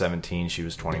 I was 17, she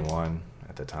was 21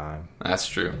 at the time. That's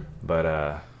true. But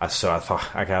I thought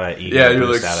I got an ego Yeah, you're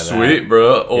boost like, out of sweet,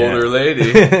 bro, older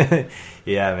lady. that.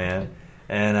 Yeah, man.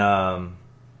 And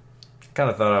kind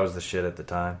of thought I was the shit at the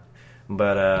time.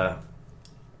 But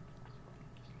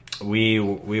we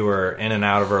were in and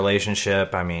out of a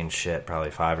relationship. I mean, shit, probably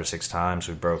 5 or 6 times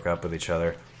we broke up with each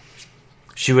other.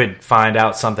 She would find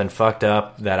out something fucked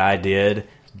up that I did,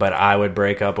 but I would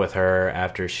break up with her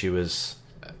after she was...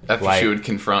 After like, she would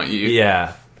confront you.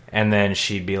 Yeah. And then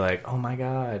she'd be like, oh my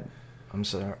God, I'm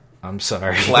sorry.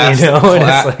 Classic, You know? And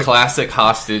it's like, classic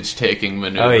hostage taking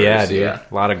maneuvers. oh yeah, dude. Yeah.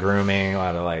 A lot of grooming, a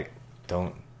lot of like,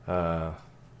 don't,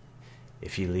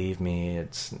 if you leave me,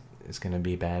 it's going to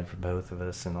be bad for both of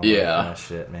us and all that kind of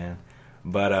shit, man.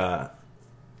 But,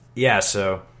 yeah,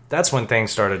 so that's when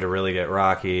things started to really get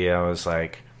rocky. I was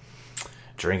like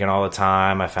drinking all the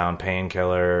time. I found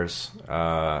painkillers,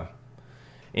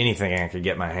 anything I could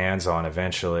get my hands on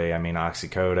eventually. I mean,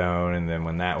 oxycodone, and then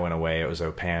when that went away, it was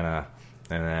Opana,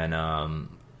 and then,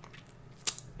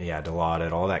 yeah,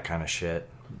 Dilaudid, all that kind of shit.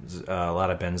 A lot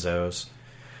of benzos.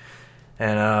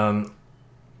 And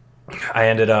I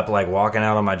ended up, like, walking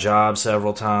out on my job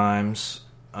several times.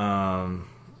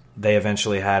 They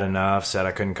eventually had enough, said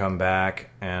I couldn't come back,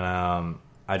 and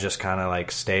I just kind of,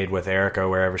 like, stayed with Erica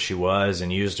wherever she was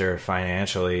and used her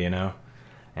financially, you know?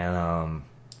 And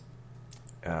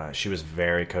she was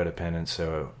very codependent,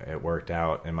 so it worked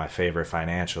out in my favor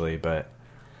financially, but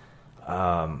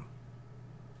I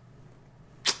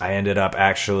ended up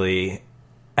actually,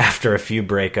 after a few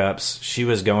breakups, she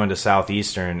was going to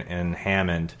Southeastern in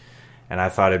Hammond, and I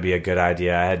thought it'd be a good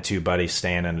idea. I had 2 buddies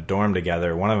staying in a dorm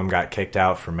together. One of them got kicked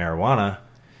out for marijuana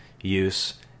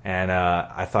use, and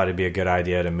I thought it'd be a good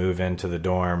idea to move into the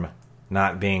dorm,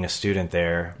 not being a student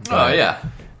there. Oh, yeah.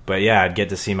 But yeah, I'd get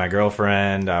to see my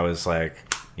girlfriend. I was like,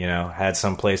 you know, had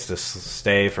some place to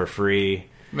stay for free.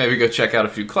 Maybe go check out a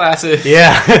few classes.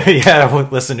 Yeah, yeah, I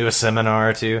would listen to a seminar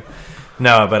or two.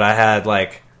 No, but I had,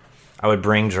 like, I would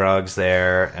bring drugs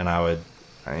there, and I would,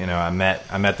 you know, I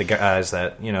met the guys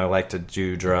that, you know, like to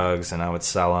do drugs, and I would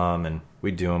sell them, and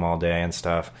we'd do them all day and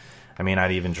stuff. I mean,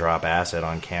 I'd even drop acid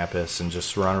on campus and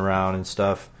just run around and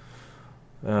stuff.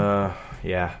 Yeah,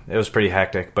 it was pretty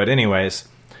hectic. But anyways,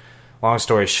 long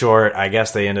story short, I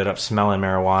guess they ended up smelling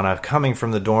marijuana coming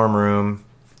from the dorm room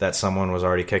that someone was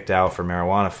already kicked out for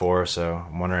marijuana for, so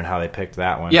I'm wondering how they picked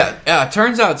that one. Yeah, it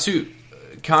turns out, too,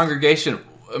 congregation,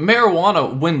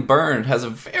 marijuana, when burned, has a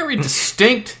very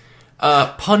distinct,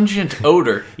 pungent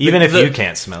odor. Even if you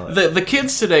can't smell it. The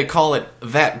kids today call it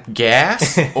that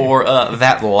gas or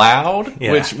that loud,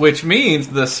 Yeah. which means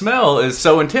the smell is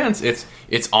so intense, it's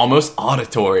almost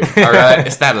auditory, all right?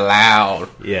 It's that loud.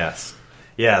 Yes.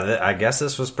 Yeah, I guess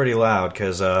this was pretty loud,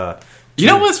 because... You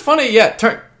know what's funny? Yeah,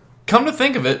 come to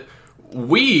think of it,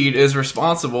 weed is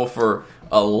responsible for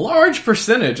a large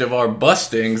percentage of our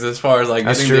bustings as far as like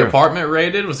That's getting true. the apartment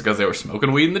raided was because they were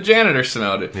smoking weed and the janitor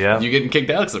smelled it. Yeah. You getting kicked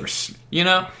out because they were, you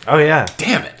know? Oh, yeah.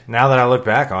 Damn it. Now that I look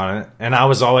back on it, and I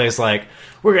was always like,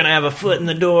 we're going to have a foot in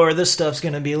the door, this stuff's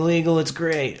going to be legal, it's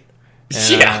great. And,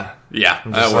 Yeah,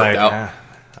 I'm that just worked like, out.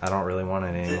 I don't really want it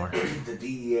anymore. The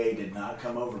DEA did not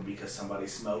come over because somebody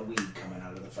smelled weed coming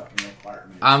out of the fucking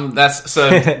apartment. That's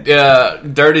so.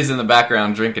 Dirty's in the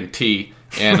background drinking tea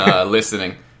and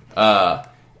listening.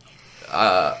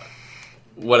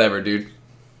 Whatever, dude.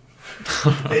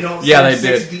 They don't Yeah, send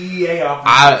they 6 DEA officers.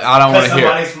 I don't want to hear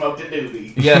Somebody it. smoked a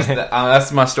doobie. Yes,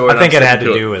 that's my story. I think I'm it had to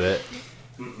sticking do with it,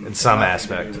 in some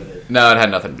aspect. No, it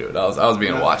had nothing to do with it. I was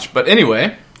being watched. But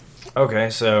anyway, Okay,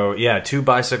 so yeah, 2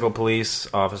 bicycle police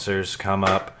officers come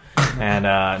up and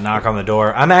knock on the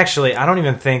door. I don't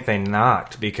even think they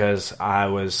knocked because I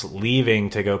was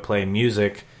leaving to go play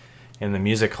music in the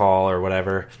music hall or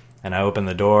whatever, and I opened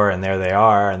the door and there they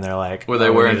are, and they're like, were they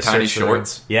 "Oh, we wearing need to tiny search the room."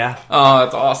 shorts? Yeah, Oh,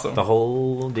 that's awesome. the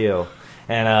whole deal.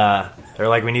 And they're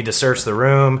like, we need to search the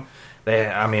room.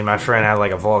 My friend had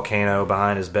like a volcano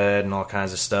behind his bed and all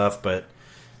kinds of stuff, but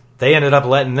they ended up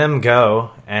letting them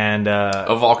go. And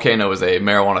a volcano is a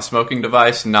marijuana smoking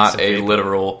device, not a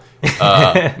literal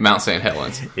Mount St.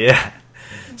 Helens. Yeah.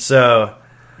 So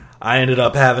I ended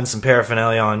up having some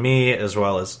paraphernalia on me, as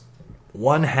well as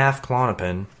 1/2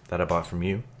 Klonopin that I bought from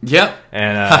you. Yep.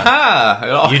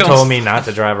 And you told me not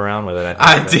to drive around with it.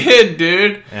 I did,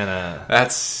 dude. And that's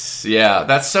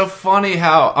so funny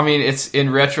how, I mean, it's in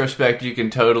retrospect, you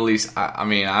can totally,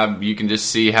 you can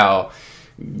just see how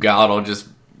God will just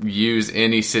use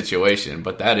any situation,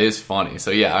 but that is funny.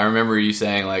 So yeah, I remember you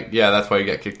saying like, yeah, that's why you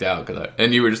got kicked out,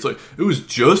 and you were just like, it was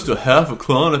just a 1/2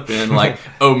 Klonopin, like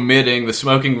omitting the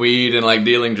smoking weed and like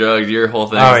dealing drugs. Your whole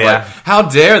thing was like, how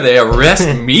dare they arrest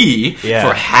me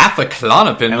for 1/2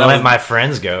 Klonopin and let my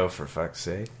friends go, for fuck's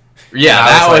sake.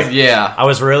 Yeah, I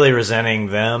was really resenting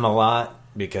them a lot.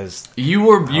 Because you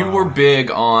were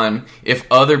big on, if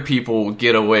other people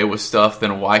get away with stuff,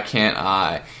 then why can't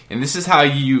I? And this is how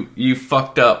you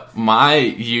fucked up my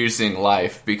using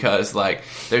life, because like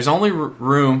there's only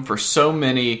room for so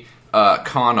many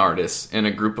con artists in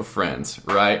a group of friends,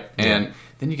 right? Yeah. And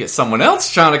then you get someone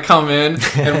else trying to come in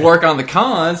and work on the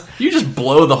cons. You just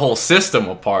blow the whole system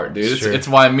apart, dude. It's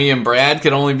why me and Brad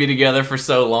could only be together for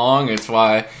so long. It's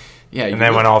why. Yeah, and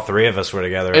then when all three of us were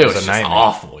together, it was a just nightmare.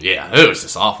 Awful. Yeah, it was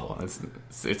just awful.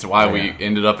 It's why we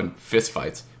ended up in fist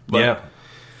fights. But,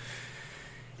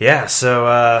 yeah. So,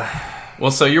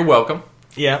 well, so you're welcome.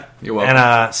 Yeah, you're welcome.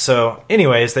 And so,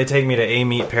 anyways, they take me to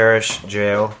Amite Parish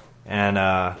Jail, and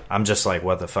I'm just like,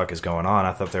 what the fuck is going on?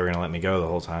 I thought they were gonna let me go the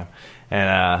whole time,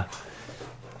 and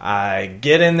I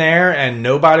get in there, and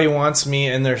nobody wants me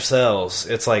in their cells.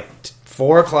 It's like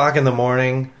 4:00 in the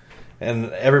morning,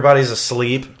 and everybody's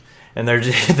asleep. And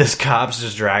this cop's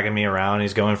just dragging me around.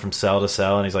 He's going from cell to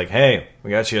cell, and he's like, hey,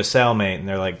 we got you a cellmate. And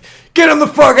they're like, get him the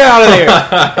fuck out of here.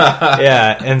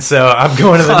 Yeah, and so I'm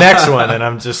going to the next one, and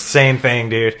I'm just same thing,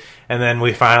 dude. And then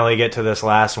we finally get to this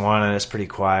last one, and it's pretty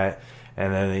quiet.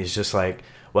 And then he's just like,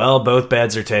 well, both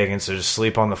beds are taken, so just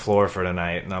sleep on the floor for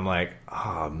tonight. And I'm like,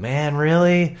 oh, man,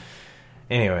 really?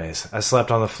 Anyways, I slept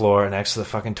on the floor next to the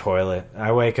fucking toilet.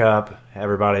 I wake up,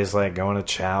 everybody's like going to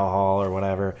chow hall or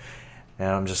whatever. And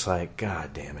I'm just like,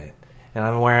 God damn it. And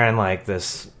I'm wearing like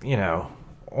this,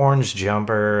 orange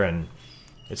jumper, and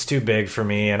it's too big for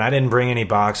me. And I didn't bring any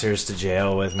boxers to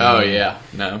jail with me. Oh, yeah.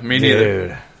 No, me neither.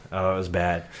 Dude. Oh, it was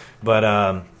bad.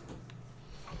 But,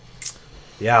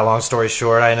 yeah, long story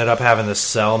short, I ended up having this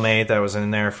cellmate that was in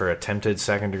there for attempted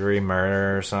second-degree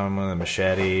murder or something with a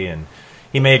machete. And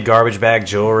he made garbage bag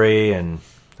jewelry. And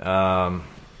there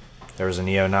was a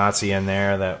neo-Nazi in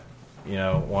there that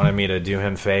wanted me to do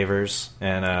him favors,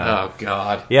 and oh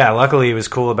god, yeah. Luckily, he was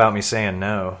cool about me saying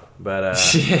no, but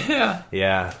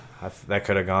yeah, that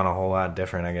could have gone a whole lot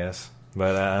different, I guess.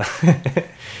 But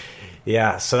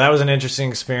yeah, so that was an interesting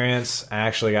experience. I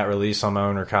actually got released on my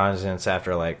own recognizance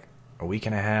after like a week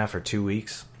and a half or 2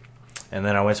 weeks, and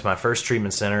then I went to my first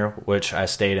treatment center, which I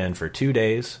stayed in for 2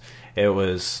 days. It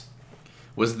was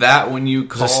that when you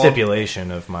called? It was a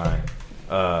stipulation of my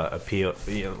appeal,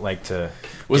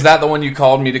 Was that the one you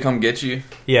called me to come get you?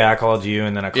 Yeah, I called you,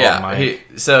 and then I called Mike.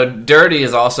 So Dirty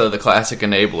is also the classic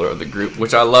enabler of the group,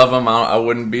 which I love him. I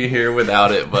wouldn't be here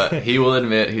without it, but he will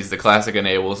admit he's the classic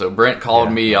enabler. So Brent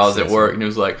called me, I was at work, and he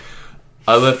was like,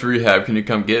 I left rehab, can you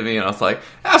come get me? And I was like,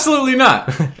 absolutely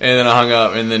not. And then I hung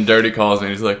up, and then Dirty calls me,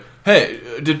 and he's like,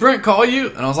 hey, did Brent call you?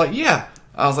 And I was like, yeah.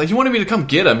 I was like, he wanted me to come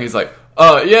get him. He's like,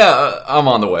 yeah, I'm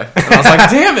on the way. And I was like,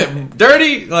 damn it,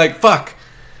 Dirty, like, fuck.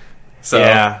 So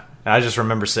yeah, I just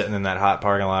remember sitting in that hot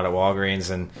parking lot at Walgreens,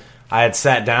 and I had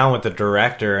sat down with the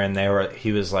director, and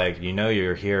he was like,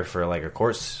 you're here for like a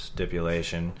court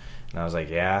stipulation. And I was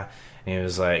like, yeah. And he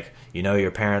was like,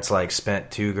 your parents like spent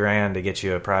 $2,000 to get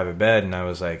you a private bed. And I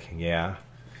was like, yeah.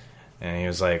 And he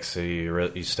was like, so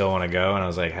you still want to go? And I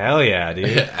was like, hell yeah,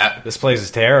 dude. This place is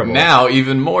terrible. Now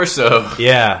even more so.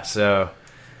 Yeah, so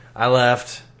I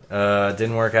left.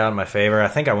 Didn't work out in my favor. I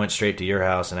think I went straight to your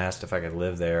house and asked if I could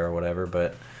live there or whatever.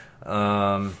 But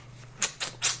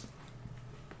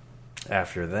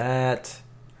after that,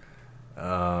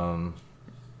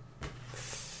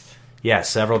 yeah,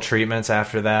 several treatments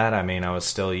after that. I mean, I was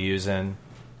still using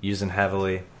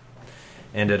heavily.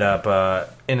 Ended up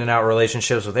in and out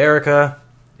relationships with Erica.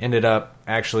 Ended up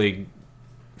actually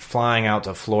flying out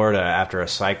to Florida after a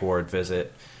psych ward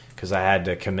visit, because I had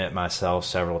to commit myself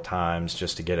several times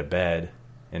just to get a bed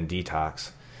and detox.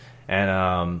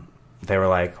 And they were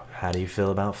like, how do you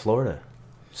feel about Florida?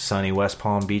 Sunny West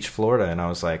Palm Beach, Florida. And I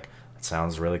was like, that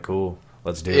sounds really cool.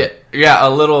 Let's do it. Yeah,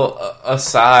 a little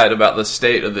aside about the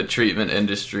state of the treatment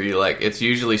industry. Like, it's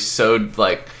usually so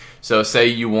say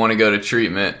you want to go to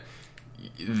treatment,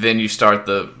 then you start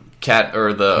the cat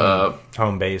or the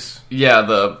home base. Yeah,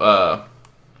 the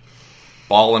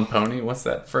ball and pony. What's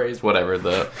that phrase? Whatever.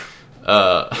 The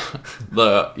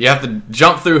you have to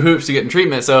jump through hoops to get in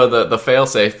treatment. So the fail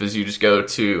safe is you just go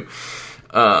to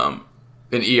an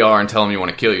ER and tell them you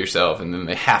want to kill yourself, and then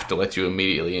they have to let you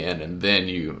immediately in, and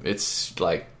then it's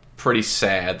like pretty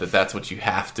sad that that's what you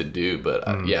have to do. But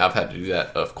I've had to do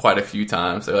that quite a few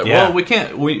times. They're like, well, we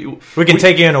can't. We can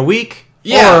take you in a week.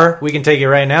 Yeah. Or we can take you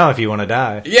right now if you want to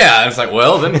die. Yeah, it's like,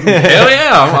 well, then, hell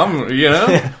yeah, I'm you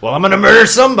know. Well, I'm going to murder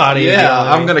somebody. Yeah,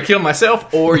 I'm going to kill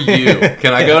myself or you.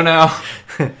 Can I go now?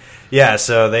 Yeah,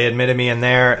 so they admitted me in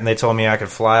there, and they told me I could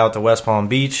fly out to West Palm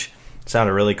Beach. It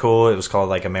sounded really cool. It was called,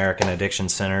 like, American Addiction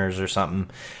Centers or something.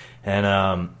 And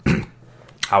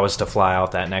I was to fly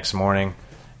out that next morning.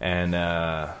 And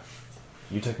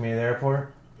you took me to the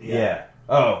airport? Yeah.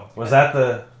 Oh, was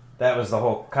that was the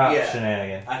whole cop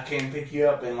shenanigan? I came pick you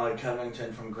up in like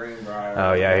Covington from Greenbrier.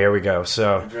 Oh yeah, here we go. I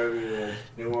So drove you to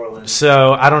New Orleans.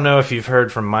 So I don't know if you've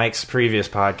heard from Mike's previous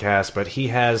podcast, but he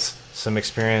has some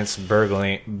experience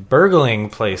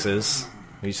burgling places.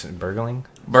 You said burgling?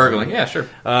 Burgling, yeah, sure.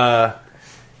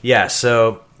 Yeah,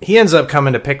 so he ends up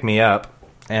coming to pick me up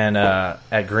and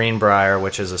at Greenbrier,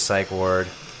 which is a psych ward.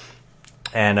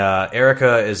 And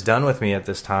Erica is done with me at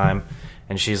this time.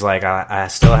 And she's like, I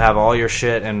still have all your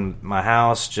shit in my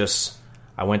house. Just,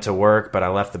 I went to work, but I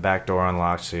left the back door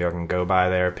unlocked so you can go by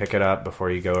there, pick it up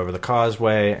before you go over the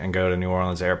causeway and go to New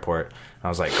Orleans Airport. And I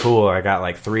was like, cool, I got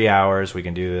like 3 hours. We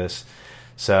can do this.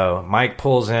 So Mike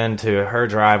pulls into her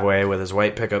driveway with his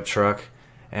white pickup truck.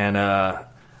 And I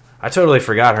totally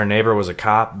forgot her neighbor was a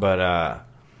cop, but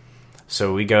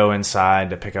so we go inside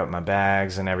to pick up my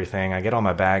bags and everything. I get all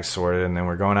my bags sorted, and then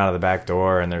we're going out of the back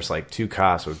door, and there's like 2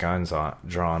 cops with guns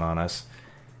drawn on us.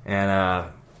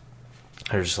 And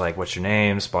they're just like, what's your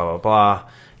names, blah, blah, blah.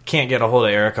 Can't get a hold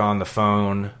of Erica on the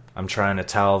phone. I'm trying to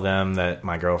tell them that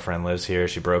my girlfriend lives here.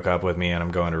 She broke up with me, and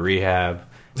I'm going to rehab.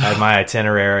 I had my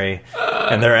itinerary,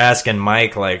 and they're asking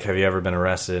Mike, like, have you ever been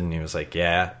arrested? And he was like,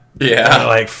 yeah. Yeah.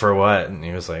 Like, for what? And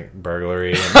he was like,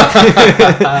 burglary.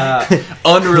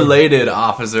 Unrelated,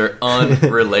 officer.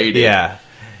 Unrelated. Yeah.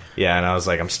 Yeah, and I was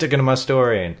like, I'm sticking to my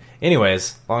story. And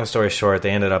anyways, long story short, they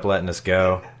ended up letting us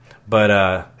go. But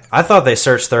I thought they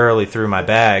searched thoroughly through my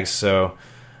bags, so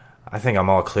I think I'm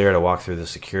all clear to walk through the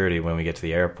security when we get to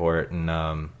the airport.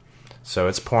 And so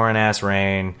it's pouring ass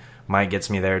rain. Mike gets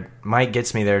me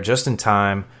there just in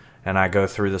time. And I go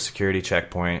through the security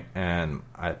checkpoint, and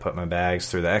I put my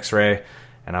bags through the x-ray,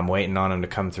 and I'm waiting on him to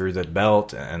come through the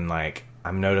belt, and, like,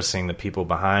 I'm noticing the people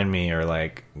behind me are,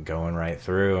 like, going right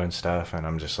through and stuff, and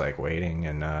I'm just, like, waiting,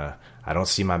 and I don't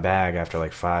see my bag after,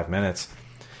 like, 5 minutes.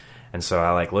 And so I,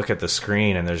 like, look at the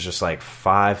screen, and there's just, like,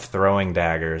 5 throwing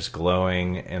daggers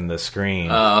glowing in the screen.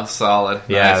 Oh, solid.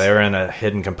 Yeah, Nice. They were in a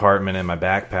hidden compartment in my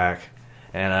backpack.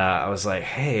 And I was like,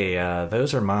 hey,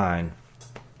 those are mine.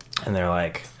 And they're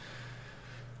like,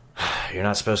 you're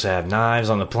not supposed to have knives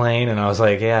on the plane. And I was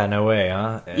like, yeah, no way,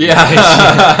 huh? And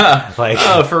Yeah. like,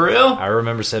 oh, for real? I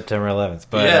remember September 11th.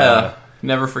 But, yeah.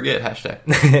 Never forget,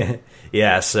 hashtag.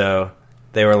 Yeah, so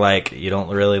they were like, you don't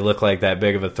really look like that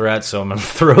big of a threat, so I'm going to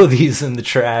throw these in the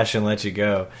trash and let you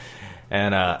go.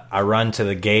 And I run to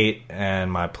the gate,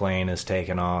 and my plane is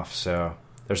taken off, so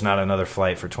there's not another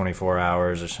flight for 24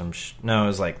 hours or some no, it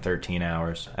was like 13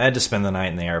 hours. I had to spend the night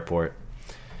in the airport.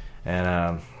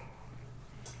 And,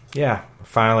 yeah,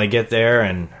 finally get there,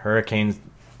 and Hurricane,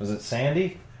 was it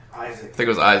Sandy? Isaac. I think it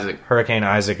was Isaac. Hurricane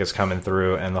Isaac is coming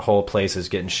through, and the whole place is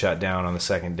getting shut down on the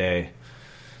second day.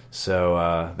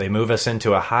 So they move us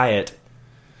into a Hyatt,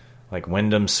 like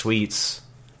Wyndham Suites,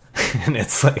 and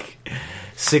it's like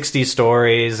 60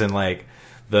 stories, and like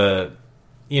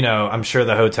I'm sure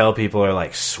the hotel people are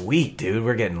like, sweet, dude,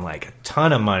 we're getting like a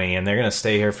ton of money, and they're going to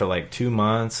stay here for like 2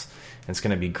 months, and it's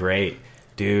going to be great.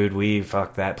 Dude, we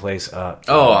fucked that place up.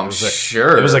 Dude. Oh, I'm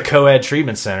sure. It was a co-ed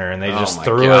treatment center, and they just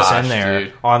threw us in there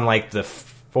dude. on like the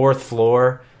 4th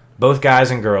floor. Both guys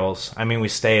and girls. I mean, we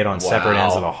stayed on separate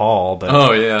ends of a hall,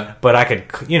 but but I could,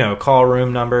 call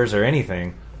room numbers or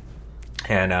anything.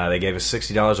 And they gave us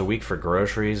 $60 a week for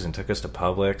groceries and took us to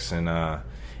Publix, and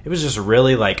it was just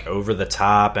really like over the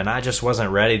top. And I just wasn't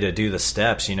ready to do the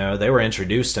steps. They were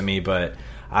introduced to me, but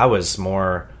I was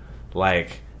more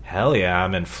like, hell yeah,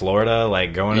 I'm in Florida,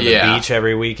 like going to the beach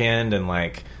every weekend, and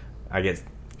like I get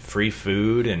free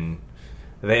food, and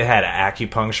they had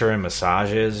acupuncture and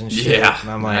massages and shit. Yeah, and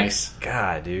I'm like, nice.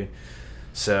 God, dude.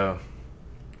 So,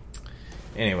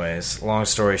 anyways, long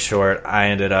story short, I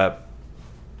ended up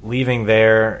leaving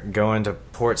there, going to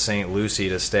Port St. Lucie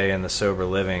to stay in the sober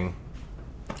living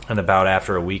And about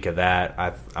after a week of that,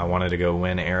 I wanted to go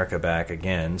win Erica back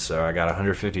again, so I got a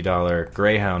 $150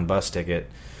 Greyhound bus ticket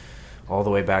all the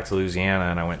way back to Louisiana,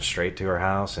 and I went straight to her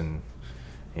house and,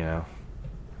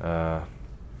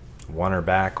 won her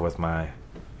back with my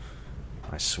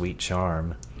sweet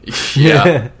charm.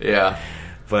 Yeah, yeah.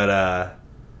 But,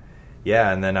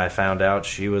 and then I found out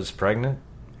she was pregnant,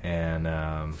 and...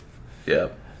 yeah,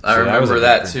 I remember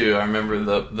that too. I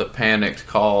remember the panicked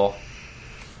call.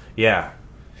 Yeah.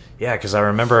 Yeah, because I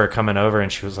remember her coming over,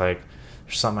 and she was like,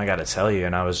 there's something I got to tell you,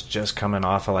 and I was just coming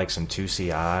off of, like, some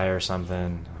 2CI or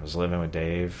something. I was living with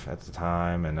Dave at the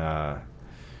time, and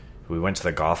we went to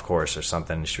the golf course or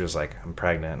something, and she was like, I'm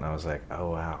pregnant, and I was like,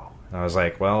 oh, wow. And I was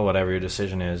like, well, whatever your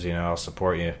decision is, I'll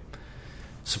support you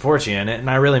in it, and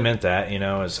I really meant that,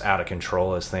 as out of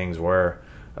control as things were.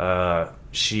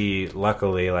 She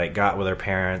luckily, like, got with her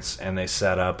parents, and they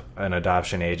set up an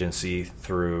adoption agency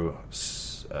through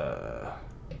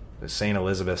the St.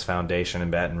 Elizabeth's Foundation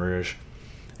in Baton Rouge.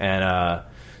 And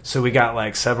so we got,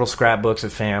 like, several scrapbooks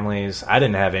of families. I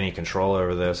didn't have any control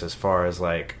over this as far as,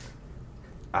 like,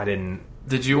 I didn't...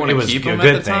 Did you want to keep them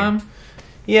at the time?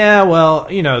 Yeah, well,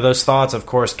 those thoughts, of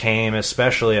course, came,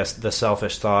 especially the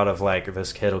selfish thought of, like,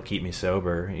 this kid will keep me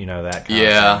sober, that kind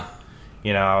of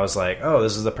thing. I was like, oh,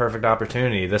 this is the perfect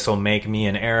opportunity. This will make me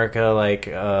and Erica, like,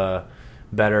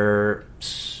 better,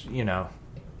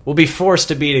 we'll be forced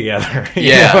to be together.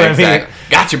 Yeah, exactly. I mean?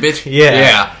 Gotcha, bitch.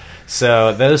 Yeah.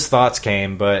 So those thoughts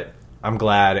came, but I'm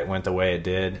glad it went the way it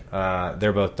did.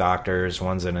 They're both doctors.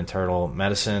 One's an internal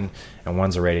medicine, and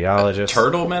one's a radiologist.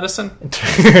 Turtle medicine?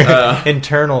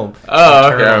 Internal. Oh,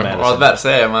 okay. Medicine. Well, I was about to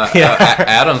say,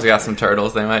 Adam's got some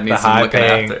turtles. They might need some looking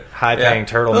after. High-paying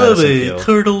turtle medicine field.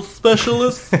 Turtle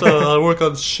specialist. I work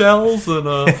on shells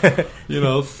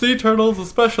and, sea turtles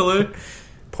especially.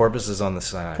 Porpoises on the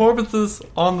side. Porpoises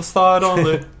on the side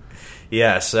only.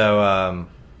 Yeah, so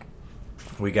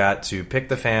we got to pick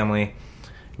the family,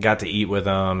 got to eat with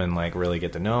them and, like, really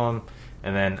get to know them.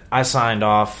 And then I signed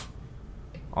off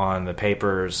on the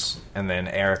papers, and then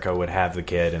Erica would have the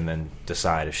kid and then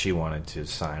decide if she wanted to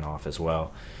sign off as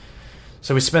well.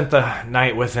 So we spent the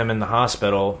night with him in the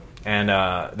hospital, and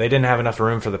they didn't have enough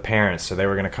room for the parents, so they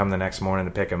were going to come the next morning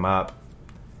to pick him up.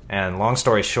 And long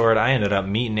story short, I ended up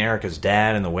meeting Erica's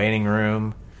dad in the waiting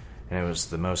room, and it was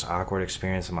the most awkward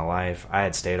experience of my life. I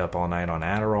had stayed up all night on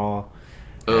Adderall,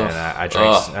 and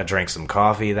I drank some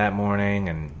coffee that morning,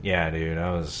 and yeah, dude,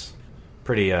 I was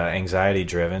pretty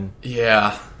anxiety-driven.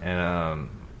 Yeah. And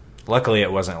luckily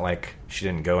it wasn't like she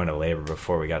didn't go into labor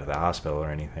before we got to the hospital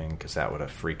or anything, because that would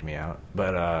have freaked me out.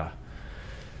 But,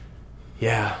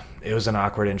 yeah, it was an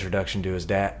awkward introduction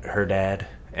to her dad,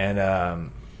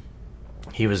 and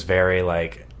he was very,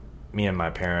 like, me and my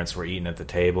parents were eating at the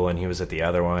table, and he was at the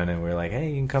other one, and we were like, hey,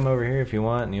 you can come over here if you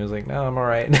want. And he was like, no, I'm all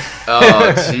right.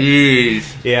 Oh, jeez.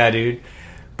 Yeah, dude.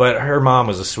 But her mom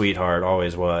was a sweetheart,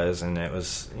 always was, and it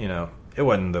was, it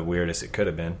wasn't the weirdest it could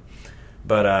have been.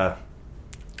 But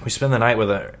we spent the night with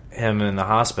him in the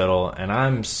hospital, and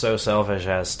I'm so selfish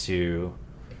as to,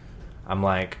 I'm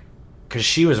like, because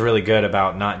she was really good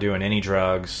about not doing any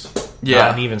drugs,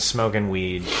 not even smoking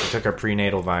weed. She took her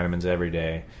prenatal vitamins every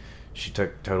day. She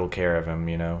took total care of him,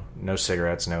 no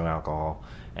cigarettes, no alcohol.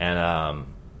 And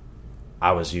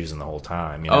I was using the whole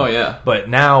time, Oh, yeah. But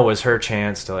now was her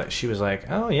chance to, she was like,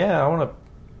 oh, yeah,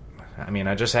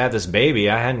 I just had this baby.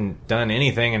 I hadn't done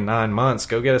anything in 9 months.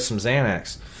 Go get us some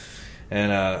Xanax.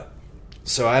 And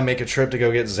so I make a trip to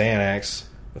go get Xanax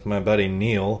with my buddy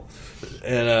Neil.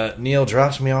 And Neil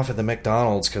drops me off at the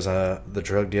McDonald's because the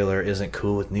drug dealer isn't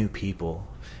cool with new people.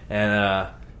 And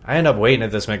I end up waiting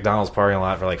at this McDonald's parking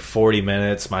lot for like 40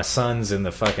 minutes. My son's in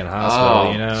the fucking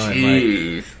hospital, Geez.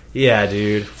 And like, yeah,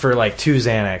 dude, for like 2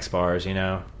 Xanax bars,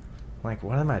 I'm like,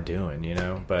 what am I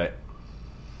doing, But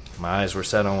my eyes were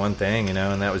set on one thing,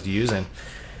 and that was using.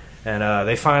 And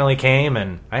they finally came,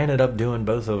 and I ended up doing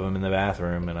both of them in the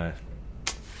bathroom, and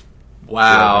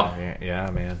Wow. Yeah,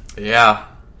 man. Yeah.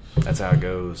 That's how it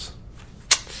goes.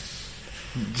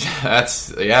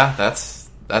 That's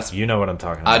You know what I'm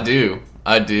talking about.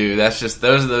 I do. That's just,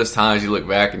 those are those times you look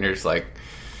back and you're just like,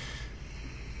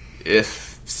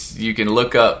 if you can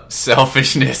look up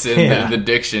selfishness in the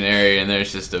dictionary and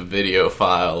there's just a video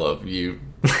file of you.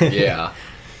 Yeah.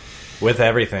 With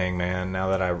everything, man. Now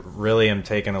that I really am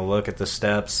taking a look at the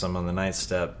steps, I'm on the 9th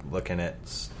step looking at,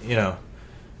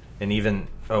 and even,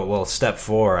 step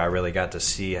 4, I really got to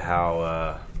see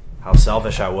how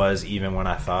selfish I was even when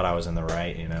I thought I was in the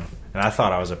right, And I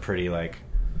thought I was a pretty, like,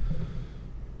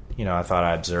 I thought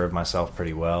I observed myself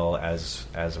pretty well as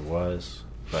it was.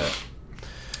 But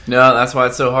No, that's why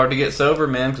it's so hard to get sober,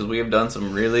 man, because we have done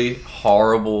some really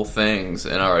horrible things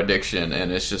in our addiction,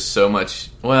 and it's just so much.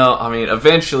 Well, I mean,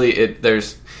 eventually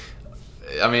it's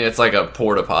like a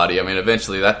porta potty. I mean,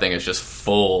 eventually that thing is just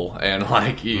full, and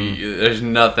like there's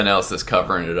nothing else that's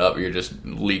covering it up. You're just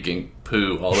leaking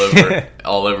poo all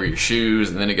over your shoes,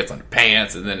 and then it gets on your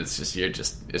pants, and then it's just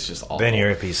awful. Then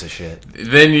you're a piece of shit.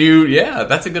 Then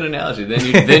that's a good analogy.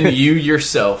 Then you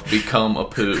yourself become a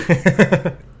poo.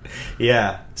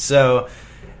 Yeah. So,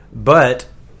 but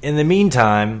in the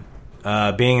meantime,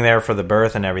 being there for the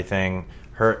birth and everything,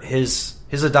 his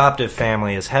adoptive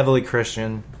family is heavily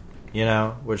Christian, you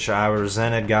know, which I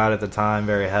resented God at the time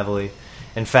very heavily.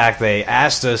 In fact, they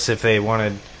asked us if they were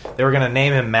going to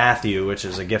name him Matthew, which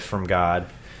is a gift from God,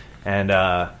 and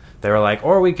they were like,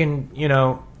 or we can, you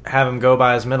know, have him go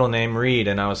by his middle name, Reed.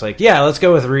 And I was like, yeah, let's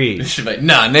go with Reed.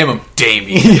 Nah, name him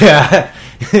Damien. Yeah.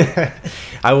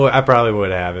 I probably would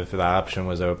have if the option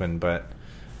was open, but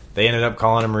they ended up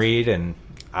calling him Reed, and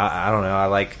I don't know. I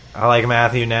like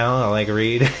Matthew now. I like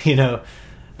Reed. You know,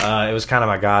 it was kind of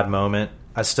my God moment.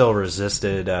 I still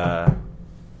resisted God.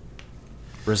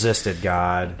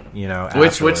 You know,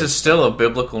 which is still a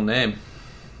biblical name.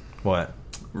 What?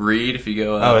 Reed. If you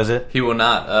go, oh, is it? He will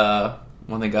not.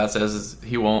 One thing God says is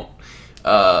He won't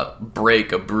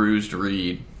break a bruised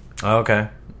reed. Oh, okay.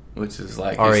 Which is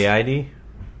like R-E-I-D?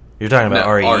 You're talking about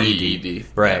R-E-E-D. R-E-E-D.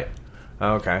 Right. Yeah.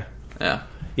 Oh, okay. Yeah.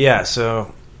 Yeah,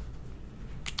 so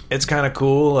it's kind of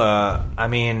cool. I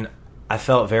mean, I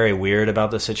felt very weird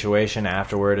about the situation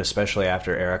afterward, especially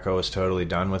after Erica was totally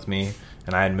done with me.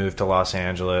 And I had moved to Los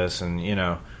Angeles and, you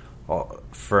know,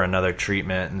 for another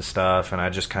treatment and stuff. And I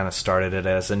just kind of started it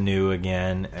as anew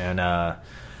again. And I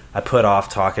put off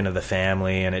talking to the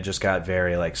family, and it just got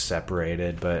very, like,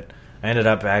 separated. But I ended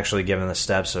up actually giving the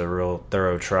steps a real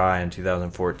thorough try in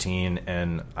 2014,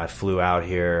 and I flew out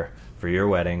here for your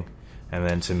wedding, and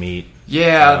then to meet.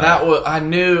 Yeah, that was. I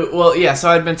knew. Well, yeah. So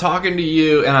I'd been talking to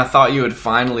you, and I thought you had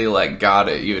finally like got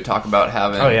it. You would talk about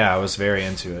having. Oh yeah, I was very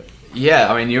into it.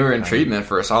 Yeah, I mean, you were in treatment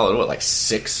for a solid like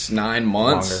 6-9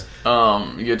 months.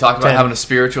 You talked about 10. having a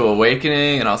spiritual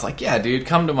awakening, and I was like, yeah, dude,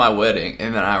 come to my wedding.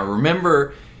 And then I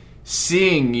remember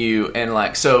seeing you, and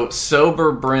like, so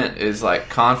sober Brent is like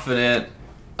confident,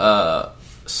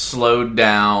 slowed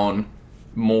down,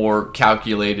 more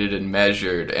calculated and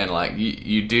measured, and like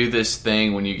you do this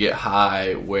thing when you get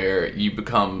high where you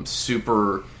become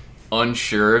super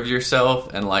unsure of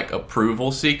yourself and like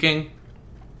approval seeking,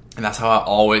 and that's how I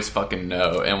always fucking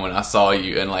know. And when I saw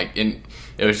you, and like it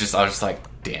was just, I was just like,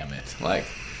 damn it, like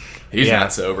he's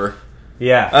not sober.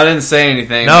 Yeah, I didn't say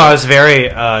anything. No, I was very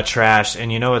trashed,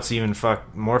 and you know what's even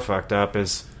more fucked up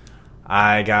is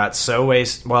I got so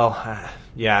wasted. Well,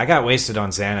 yeah, I got wasted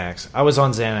on Xanax. I was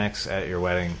on Xanax at your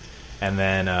wedding, and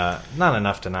then not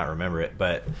enough to not remember it,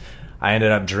 but I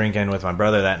ended up drinking with my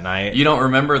brother that night. You don't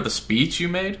remember the speech you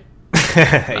made?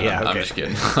 Yeah, I'm just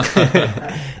kidding.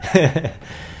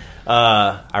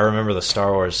 I remember the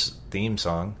Star Wars theme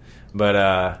song,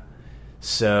 but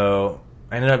so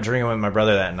I ended up drinking with my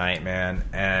brother that night, man,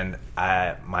 and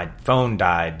my phone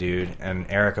died, dude, and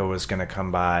Erica was gonna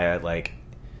come by at like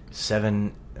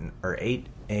 7 or 8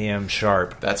 a.m.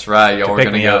 sharp. That's right. Y'all were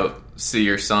gonna go see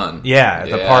your son. Yeah, at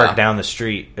the park down the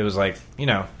street. It was like,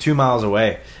 2 miles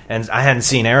away, and I hadn't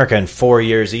seen Erica in 4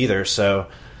 years either, so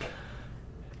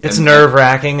it's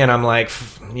nerve-wracking, and I'm like,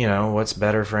 what's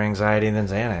better for anxiety than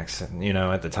Xanax,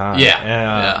 at the time.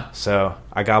 Yeah. So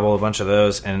I gobble a bunch of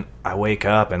those, and I wake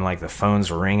up, and, like, the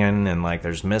phone's ringing, and, like,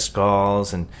 there's missed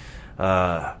calls, and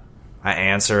I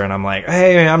answer, and I'm like,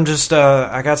 hey, I'm just,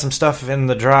 I got some stuff in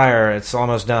the dryer. It's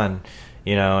almost done,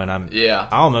 and I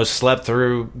almost slept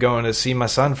through going to see my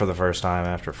son for the first time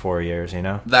after 4 years,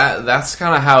 That's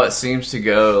kind of how it seems to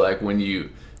go, like, when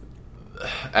you...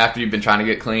 after you've been trying to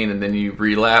get clean and then you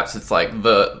relapse, it's like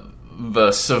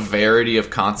the severity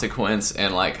of consequence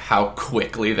and like how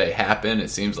quickly they happen. It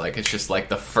seems like it's just like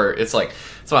the first. It's like,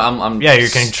 so I'm your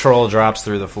control drops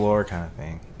through the floor kind of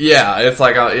thing. Yeah, it's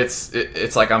like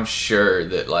it's like I'm sure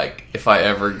that like if I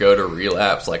ever go to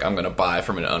relapse, like I'm gonna buy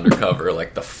from an undercover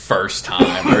like the first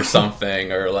time or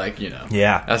something, or like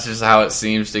Yeah, that's just how it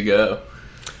seems to go.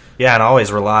 Yeah, and I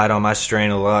always relied on my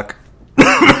strain of luck.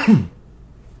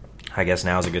 I guess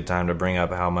now's a good time to bring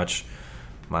up how much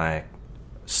my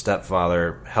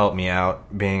stepfather helped me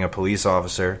out being a police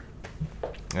officer.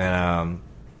 And,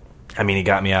 he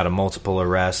got me out of multiple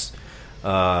arrests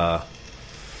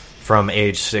from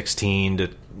age 16 to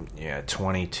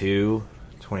 22,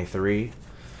 23.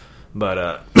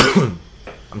 But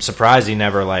I'm surprised he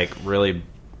never, like, really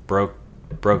broke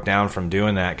down from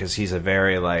doing that, because he's a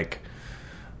very, like,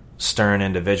 stern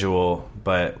individual,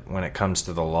 but when it comes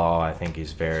to the law, I think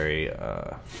he's very,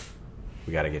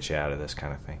 we got to get you out of this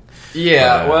kind of thing.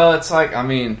 Yeah, But, well, it's like, I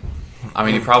mean,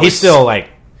 he probably... He's still, like...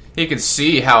 He could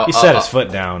see how... He set his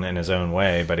foot down in his own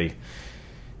way, but he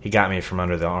got me from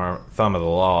under the thumb of the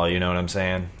law, you know what I'm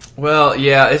saying? Well,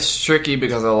 yeah, it's tricky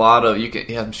because a lot of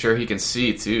I'm sure he can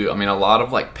see too. I mean, a lot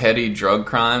of like petty drug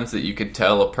crimes that you could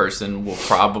tell a person will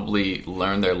probably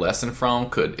learn their lesson from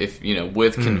could, if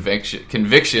with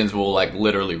convictions will like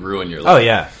literally ruin your life. Oh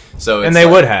yeah. So and they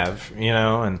would have,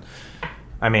 and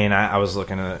I mean, I was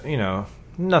looking at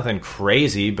nothing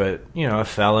crazy, but a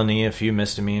felony, a few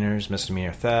misdemeanors,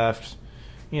 misdemeanor theft,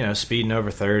 speeding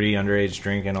over 30, underage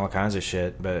drinking, all kinds of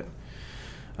shit, but.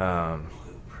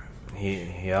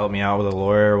 He helped me out with a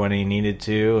lawyer when he needed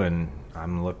to, and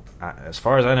as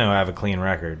far as I know, I have a clean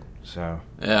record. So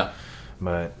yeah,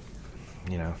 but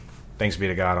thanks be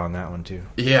to God on that one too.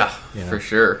 Yeah, for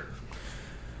sure.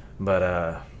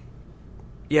 But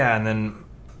yeah, and then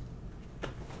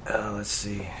let's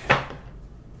see.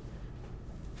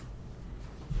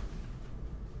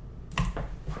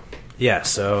 Yeah,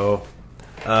 so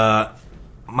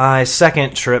my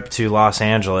second trip to Los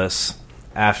Angeles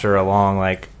after a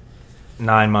long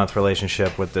 9-month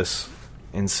relationship with this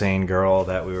insane girl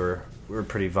that we were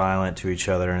pretty violent to each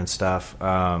other and stuff.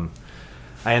 I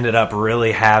ended up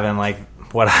really having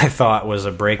what I thought was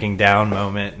a breaking down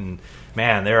moment, and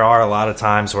man, there are a lot of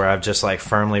times where I've just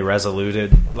firmly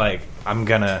resoluted I'm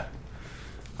gonna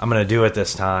do it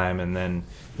this time, and then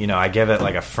I give it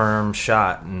a firm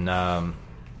shot, and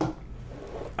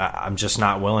I'm just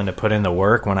not willing to put in the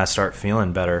work when I start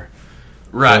feeling better.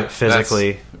 Right.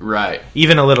 Physically. Right.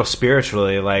 Even a little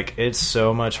spiritually. It's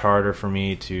so much harder for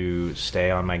me to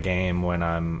stay on my game when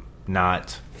I'm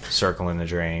not circling the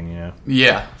drain,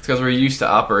 Yeah. It's because we're used to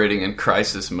operating in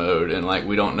crisis mode, and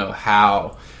we don't know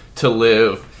how to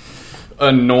live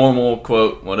a normal,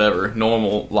 quote, whatever,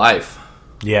 normal life.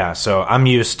 Yeah. So I'm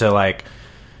used to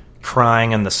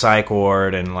crying in the psych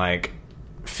ward and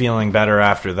feeling better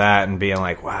after that and being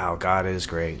wow, God is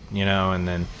great, and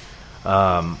then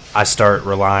I start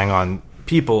relying on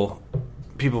people,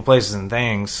 places, and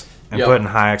things, and putting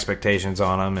high expectations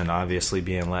on them, and obviously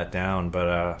being let down.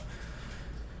 But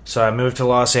so I moved to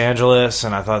Los Angeles,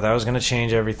 and I thought that was going to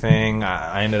change everything.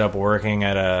 I ended up working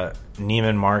at a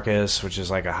Neiman Marcus, which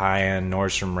is a high-end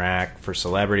Nordstrom rack for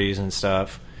celebrities and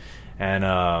stuff. And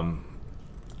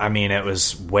I mean, it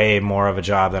was way more of a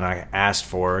job than I asked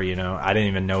for. I didn't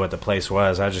even know what the place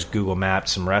was. I just Google mapped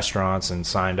some restaurants and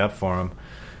signed up for them.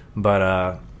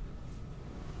 But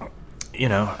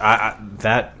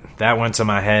that went to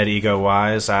my head ego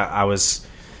wise. I was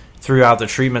throughout the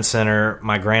treatment center.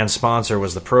 My grand sponsor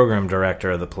was the program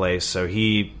director of the place, so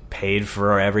he paid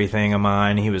for everything of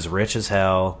mine. He was rich as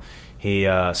hell. He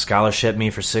scholarshiped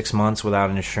me for 6 months without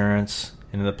insurance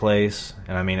into the place,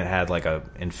 and I mean it had a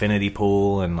infinity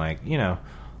pool and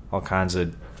all kinds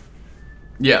of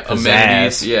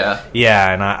amenities.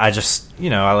 Yeah, and I just,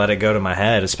 I let it go to my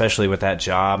head, especially with that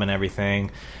job and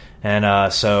everything.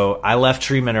 And so I left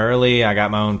treatment early. I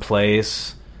got my own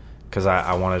place because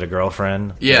I wanted a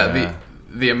girlfriend. Yeah, and,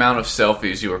 the amount of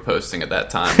selfies you were posting at that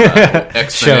time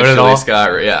exponentially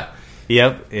skyrocketed. Yeah.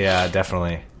 Yep. Yeah,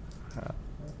 definitely.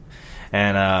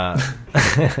 And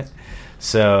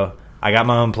so I got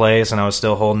my own place, and I was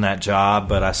still holding that job,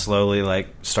 but I slowly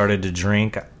started to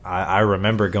drink. I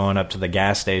remember going up to the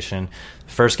gas station.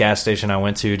 The first gas station I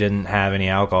went to didn't have any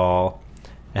alcohol,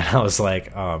 and I was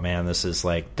like, oh man, this is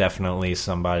definitely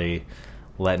somebody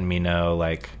letting me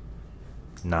know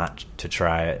not to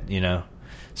try it,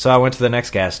 So I went to the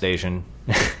next gas station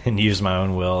and used my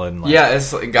own will, and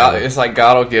it's God. It's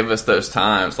God will give us those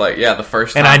times. The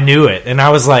first time, and I knew it, and I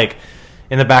was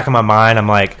in the back of my mind, I'm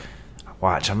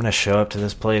watch, I'm gonna show up to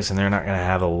this place, and they're not gonna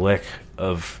have a lick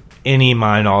of any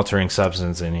mind-altering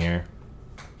substance in here,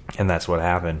 and that's what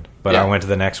happened. But I went to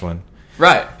the next one.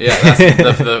 Right? Yeah.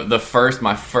 That's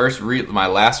my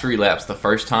last relapse. The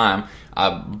first time I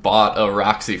bought a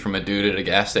Roxy from a dude at a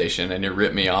gas station, and it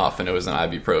ripped me off, and it was an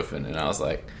ibuprofen, and I was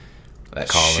like,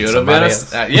 that should have been I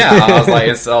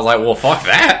was like, well, fuck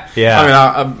that. Yeah.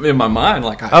 I mean, I'm in my mind,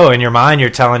 in your mind, you're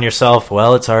telling yourself,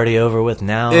 well, it's already over with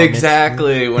now.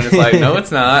 Exactly. When it's no,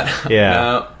 it's not. Yeah.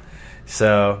 No.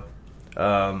 So,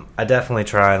 I definitely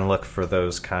try and look for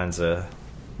those kinds of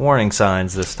warning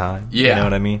signs this time. Yeah. You know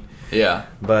what I mean? Yeah.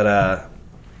 But,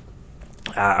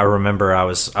 I remember I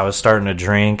was starting to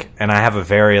drink, and I have a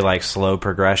very slow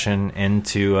progression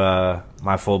into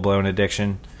my full blown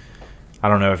addiction. I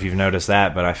don't know if you've noticed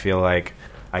that, but I feel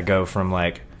I go from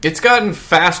it's gotten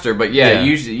faster, but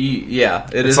usually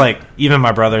it is. Even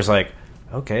my brother's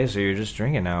okay, so you're just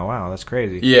drinking now. Wow, that's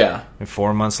crazy. Yeah. And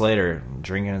 4 months later,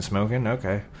 drinking and smoking?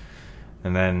 Okay.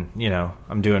 And then,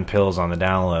 I'm doing pills on the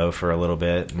down low for a little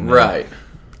bit. And Right.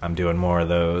 I'm doing more of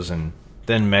those and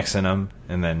then mixing them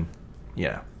and then,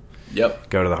 Yep.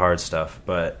 go to the hard stuff.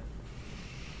 But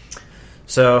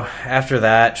so after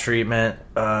that treatment,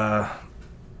 and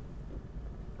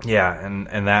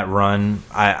that run,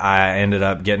 I ended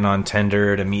up getting on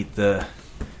Tinder to meet the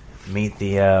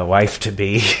wife to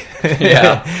be.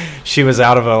 Yeah. She was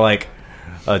out of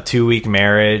a 2-week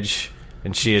marriage,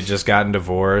 and she had just gotten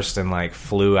divorced and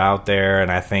flew out there,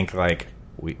 and I think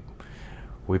we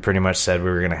pretty much said we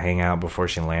were going to hang out before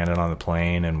she landed on the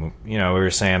plane, and we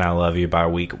were saying I love you by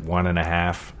week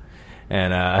 1.5,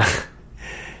 and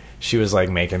she was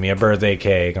making me a birthday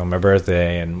cake on my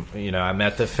birthday, and I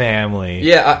met the family.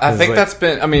 Yeah, I think that's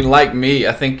been. I mean, like me,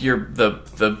 I think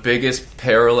the biggest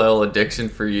parallel addiction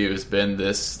for you has been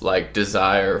this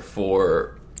desire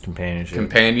for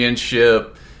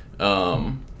companionship,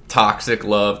 toxic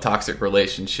love, toxic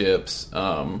relationships.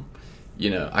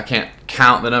 I can't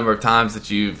count the number of times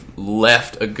that you've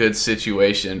left a good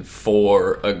situation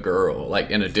for a girl,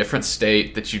 in a different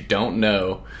state that you don't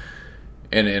know.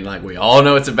 And then, we all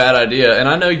know it's a bad idea. And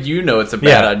I know you know it's a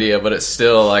bad idea, but it's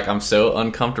still, I'm so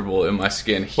uncomfortable in my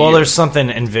skin here. Well, there's something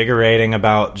invigorating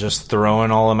about just throwing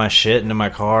all of my shit into my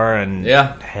car and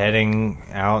heading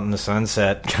out in the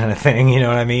sunset kind of thing, you know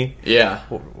what I mean? Yeah.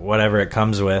 Whatever it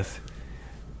comes with.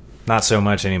 Not so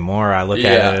much anymore. I look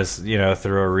at it as,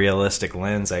 through a realistic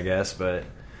lens, I guess. But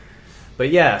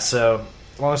yeah, so,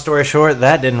 long story short,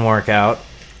 that didn't work out.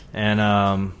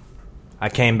 And, I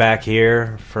came back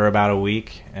here for about a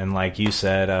week, and like you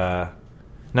said,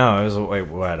 no, it was a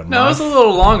month? No, it was a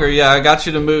little longer. Yeah, I got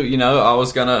you to move. I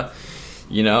was gonna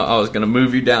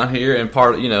move you down here, and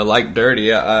like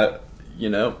Dirty, I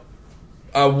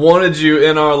wanted you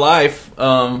in our life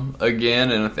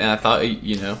again, and I thought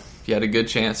you had a good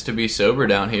chance to be sober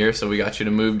down here, so we got you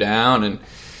to move down, and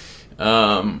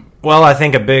well, I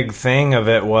think a big thing of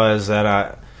it was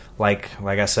that like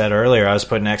I said earlier, I was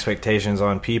putting expectations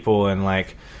on people, and I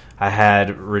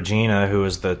had Regina, who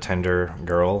was the Tinder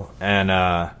girl, and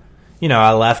I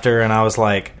left her, and I was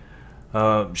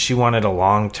she wanted a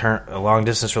long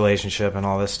distance relationship and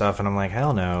all this stuff, and I'm like,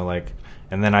 hell no,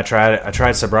 and then I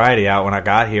tried sobriety out when I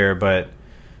got here, but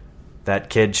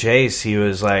that kid Chase, he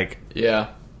was trying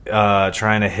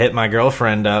to hit my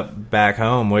girlfriend up back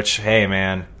home, which, hey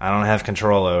man, I don't have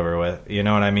control over it. You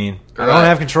know what I mean? Right. I don't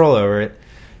have control over it.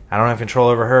 I don't have control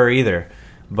over her either,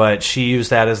 but she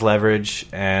used that as leverage,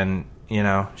 and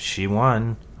she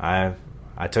won. I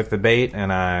took the bait,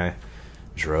 and I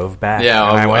drove back. Yeah,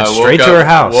 and I went straight to her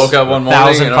house. Woke up one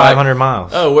morning, 1,500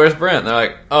 miles. Oh, where's Brent? And they're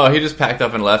like, oh, he just packed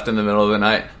up and left in the middle of the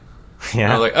night. Yeah,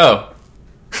 and I was like, oh,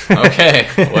 okay,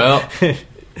 well,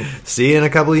 see you in a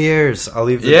couple of years. I'll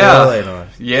leave the door light on.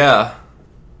 Yeah,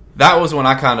 that was when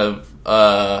I kind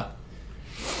of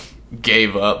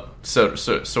gave up. So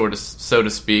to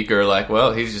speak, or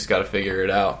well, he's just got to figure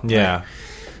it out. Yeah,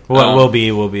 what will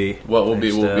be will be. What will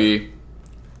be will be.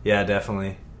 Yeah,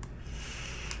 definitely.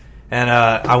 And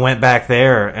I went back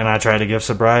there, and I tried to give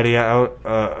sobriety out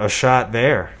a shot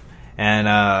there, and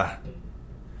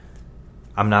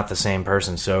I'm not the same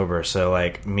person sober. So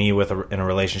me in a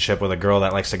relationship with a girl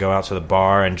that likes to go out to the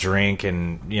bar and drink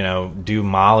and do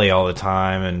Molly all the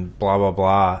time and blah blah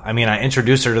blah. I mean, I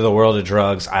introduced her to the world of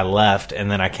drugs. I left,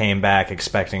 and then I came back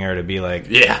expecting her to be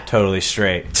totally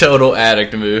straight. Total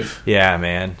addict move. Yeah,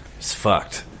 man, it's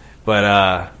fucked. But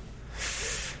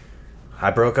I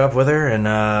broke up with her, and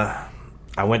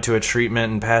I went to a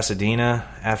treatment in Pasadena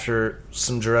after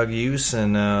some drug use,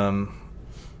 and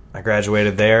I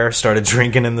graduated there, started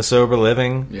drinking in the sober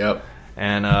living. Yep.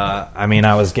 And,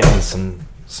 I was getting some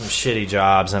shitty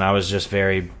jobs, and I was just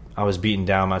I was beating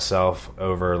down myself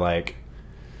over,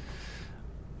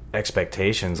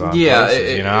 expectations on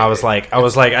places, I was like,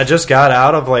 I just got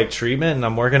out of, treatment, and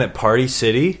I'm working at Party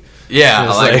City. Yeah,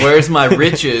 where's my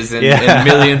riches and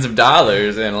millions of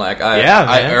dollars, and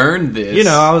I earned this.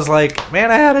 I was like,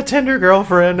 man, I had a Tinder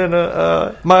girlfriend and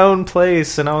my own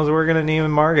place, and I was working at Neiman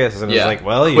Marcus, and it was like,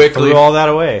 well, you threw all that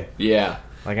away. Yeah,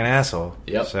 like an asshole.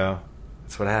 Yep. So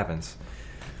that's what happens.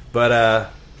 But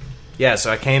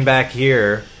so I came back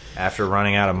here after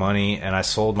running out of money, and I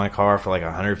sold my car for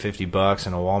 $150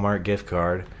 and a Walmart gift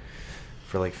card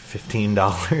for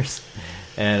 $15,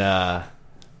 and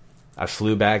I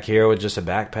flew back here with just a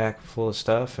backpack full of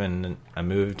stuff, and I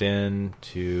moved in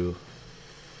to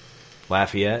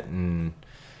Lafayette, and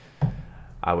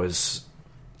I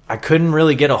couldn't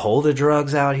really get a hold of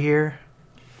drugs out here.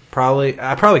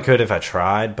 I probably could if I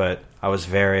tried, but I was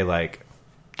very I'm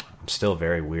still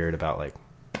very weird about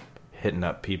hitting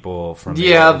up people from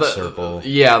the circle.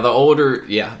 The older,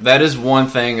 that is one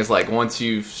thing. Is like once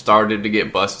you've started to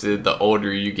get busted, the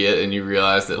older you get, and you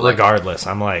realize that, like, regardless,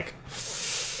 I'm like,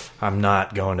 I'm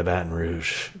not going to Baton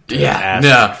Rouge to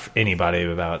ask anybody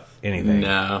about anything.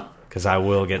 No, because I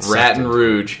will get Baton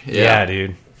Rouge. Yeah,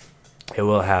 dude, it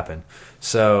will happen.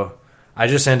 So I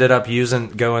just ended up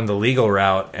going the legal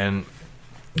route, and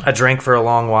I drank for a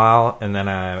long while, and then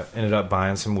I ended up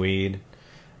buying some weed.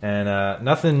 And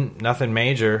nothing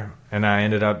major, and I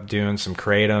ended up doing some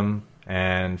kratom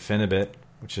and Finibit,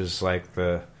 which is like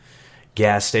the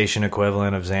gas station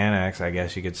equivalent of Xanax, I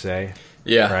guess you could say.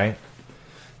 Yeah. Right?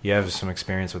 You have some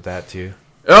experience with that, too.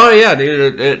 Oh, yeah,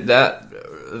 dude.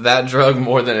 That drug,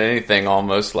 more than anything,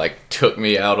 almost, like, took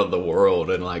me out of the world,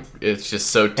 and, like, it's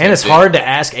just so tempting. And it's hard to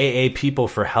ask AA people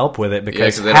for help with it,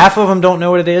 because half of them don't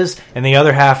know what it is, and the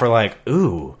other half are like,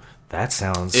 ooh, that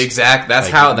sounds exact. That's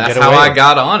like how I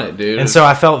got on it, dude. And so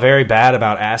I felt very bad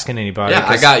about asking anybody. Yeah,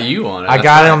 I got you on it. I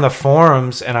got it on the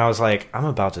forums, and I was like, I'm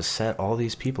about to set all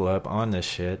these people up on this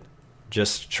shit,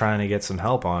 just trying to get some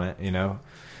help on it, you know?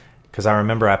 Because I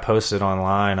remember I posted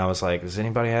online, I was like, does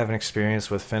anybody have an experience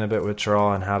with Finibit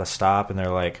withdrawal and how to stop? And they're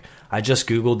like, I just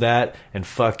Googled that, and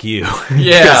fuck you.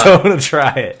 Yeah. So I'm going to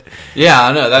try it. Yeah,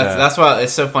 I know. That's why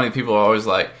it's so funny. People are always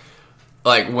like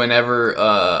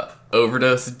whenever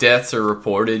overdose deaths are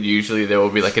reported, usually there will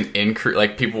be like an increase,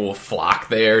 like people will flock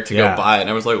there to go buy it. And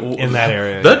I was like, well, in that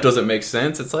area, that doesn't make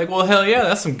sense. It's like, well, hell yeah,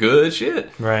 that's some good shit.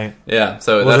 Right. Yeah.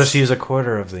 So we'll just use a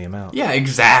quarter of the amount. Yeah,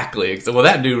 exactly. Well,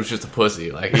 that dude was just a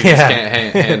pussy. Like, he just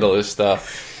can't handle his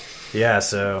stuff. Yeah,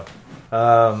 so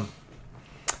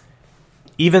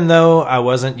even though I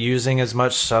wasn't using as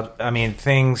much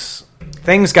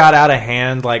things got out of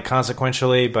hand, like,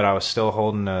 consequentially, but I was still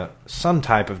holding some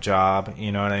type of job,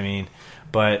 you know what I mean?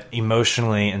 But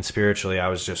emotionally and spiritually, I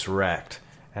was just wrecked.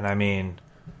 And I mean,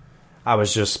 I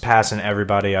was just passing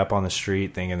everybody up on the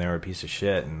street thinking they were a piece of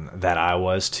shit, and that I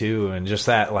was too, and just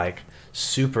that, like,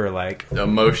 super, like...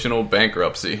 emotional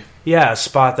bankruptcy. Yeah, a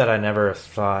spot that I never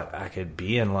thought I could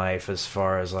be in life as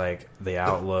far as, like, the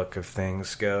outlook of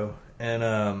things go.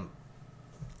 And,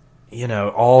 you know,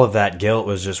 all of that guilt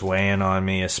was just weighing on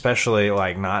me, especially,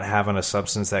 like, not having a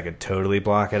substance that could totally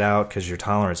block it out, because your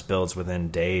tolerance builds within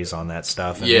days on that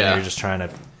stuff. And then you're just trying to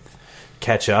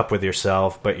catch up with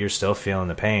yourself, but you're still feeling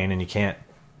the pain, and you can't,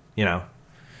 you know.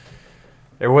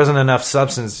 There wasn't enough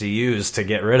substance to use to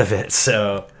get rid of it,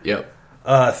 so... Yep.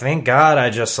 Thank God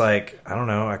I just, like, I don't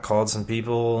know, I called some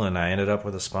people, and I ended up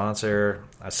with a sponsor.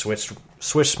 I switched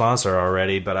sponsor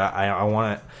already, but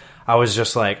I was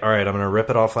just like, all right, I'm going to rip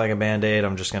it off like a Band-Aid.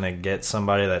 I'm just going to get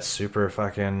somebody that's super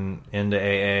fucking into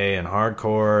AA and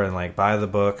hardcore and, like, buy the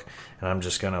book. And I'm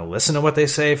just going to listen to what they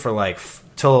say for, like,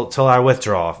 till I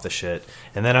withdraw off the shit.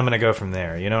 And then I'm going to go from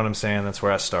there. You know what I'm saying? That's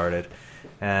where I started.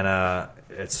 And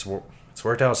it's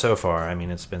worked out so far. I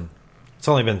mean, it's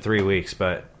only been 3 weeks,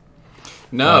 but...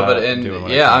 No, but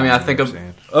I think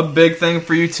a big thing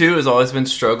for you too has always been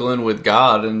struggling with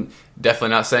God, and definitely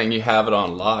not saying you have it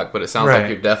on lock, but it sounds like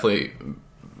you're definitely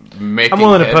making. I'm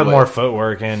willing to put more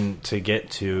footwork in to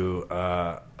get to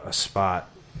a spot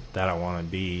that I want to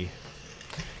be.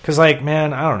 Because, like,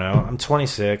 man, I don't know. I'm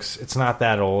 26. It's not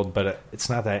that old, but it's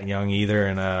not that young either,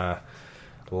 and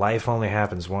life only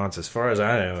happens once, as far as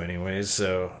I know, anyways.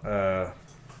 So,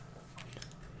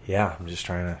 yeah, I'm just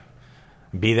trying to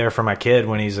be there for my kid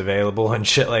when he's available and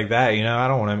shit like that, you know? I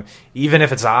don't want to... Even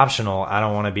if it's optional, I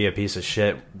don't want to be a piece of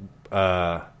shit,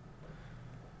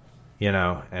 you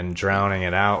know, and drowning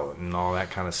it out and all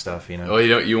that kind of stuff, you know? Well,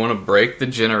 you want to break the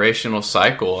generational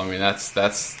cycle. I mean, that's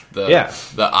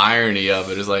the irony of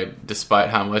it, is, like, despite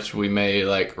how much we may,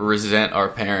 like, resent our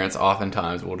parents,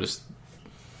 oftentimes we'll just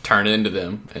turn into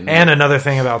them. And another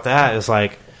thing about that is,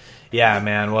 like, yeah,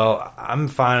 man, well, I'm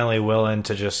finally willing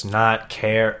to just not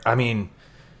care. I mean...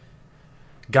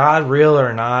 God, real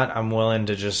or not, I'm willing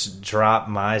to just drop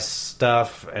my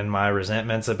stuff and my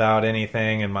resentments about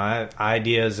anything and my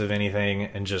ideas of anything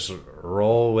and just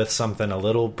roll with something a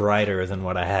little brighter than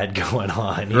what I had going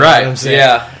on. You know what I'm saying?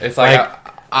 Yeah. It's like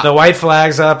the white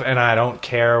flag's up, and I don't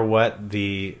care what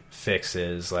the fix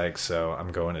is. Like, so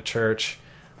I'm going to church.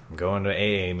 I'm going to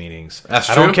AA meetings. That's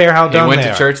true. I don't care how dumb they are. You went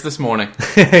to church this morning.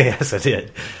 Yes, I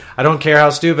did. I don't care how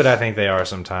stupid I think they are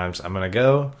sometimes. I'm going to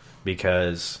go.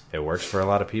 Because it works for a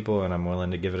lot of people, and I'm willing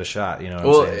to give it a shot. You know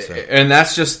what I'm saying? So. And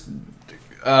that's just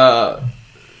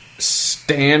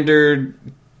standard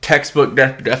textbook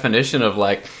definition of,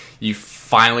 like, you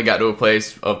finally got to a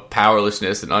place of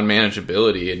powerlessness and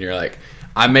unmanageability, and you're like,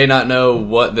 I may not know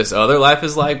what this other life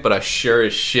is like, but I sure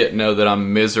as shit know that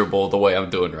I'm miserable the way I'm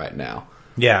doing right now.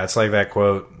 Yeah, it's like that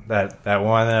quote, that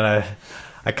one that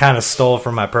I kind of stole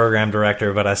from my program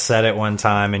director, but I said it one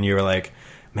time, and you were like,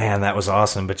 "Man, that was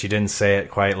awesome," but you didn't say it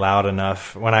quite loud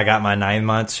enough. When I got my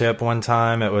 9-month chip one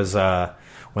time, it was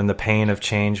when the pain of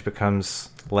change becomes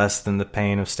less than the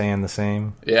pain of staying the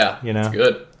same. Yeah, you know, it's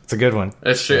good. It's a good one.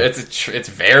 It's true. It's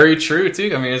very true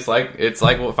too. I mean, it's like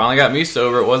what finally got me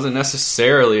sober. It wasn't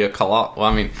necessarily well,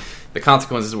 I mean, the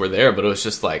consequences were there, but it was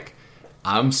just like,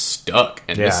 I'm stuck,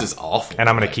 and this is awful, and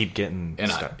I'm gonna keep getting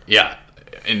stuck.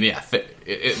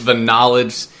 The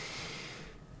knowledge.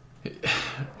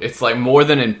 It's like more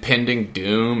than impending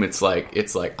doom. It's like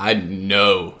I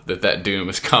know that doom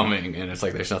is coming, and it's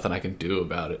like there's nothing I can do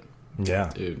about it. Yeah,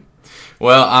 dude.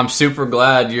 Well, I'm super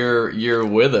glad you're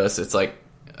with us. It's like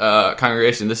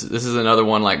congregation. This is another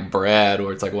one like Brad,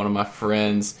 where it's like one of my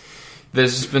friends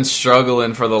that's just been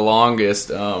struggling for the longest.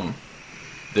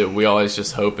 That we always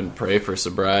just hope and pray for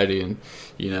sobriety, and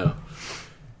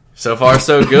so far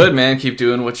so good, man. Keep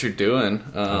doing what you're doing.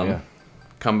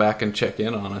 Come back and check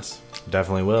in on us.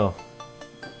 Definitely will.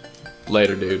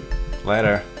 Later, dude.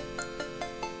 Later.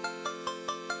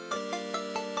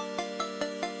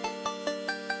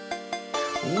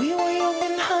 We were young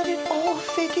and had it all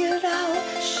figured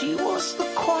out. She was the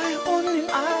quiet one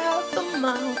and I had the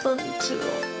mouth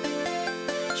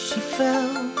until she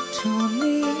fell to her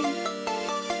knees.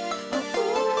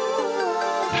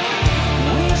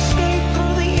 We escaped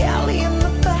through the alley in the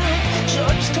back.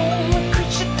 George told me,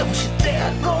 "Creature, don't you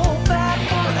dare go back."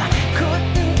 But I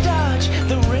couldn't dodge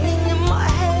the ringing in my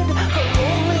head. Her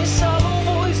only solemn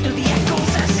voice through the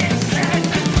echoes as it said,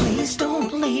 "Please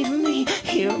don't leave me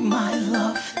here, my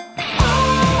love."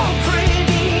 Oh,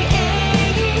 pretty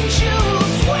angel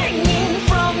swinging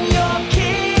from your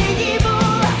cable.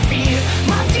 I fear,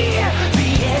 my dear,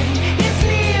 the end is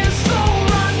near. So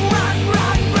run, run,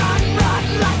 run, run, run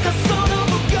like a son of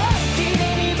a gun. Did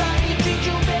anybody treat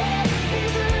you bad?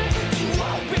 To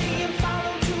obey and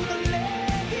follow to the letter.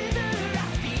 I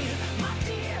fear, my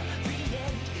dear, the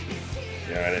end is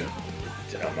here. I didn't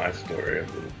tell my story. I've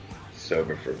been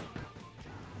sober for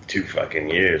 2 fucking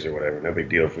years or whatever. No big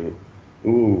deal for.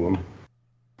 Ooh, I'm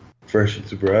fresh in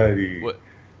sobriety. What?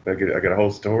 I got a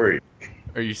whole story.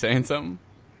 Are you saying something?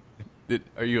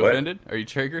 Are you What? offended? Are you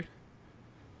triggered?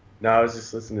 No, I was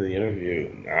just listening to the interview,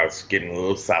 and I was getting a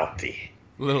little salty.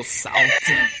 A little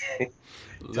salty.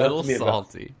 Little me about-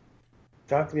 salty.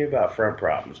 Talk to me about front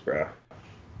problems, bro.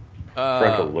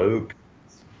 Frontal lobe.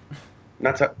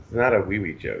 Not a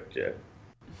wee joke, Jed.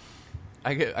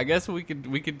 I guess we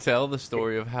could tell the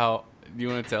story of how. Do you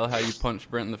want to tell how you punched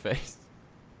Brent in the face?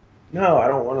 No, I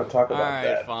don't want to talk about Alright,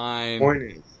 that. fine. Point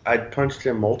is, I punched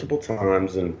him multiple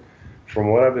times, and from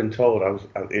what I've been told,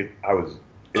 it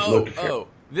looked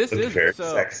very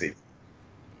sexy.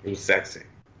 It was sexy,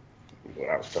 what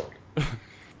I was told.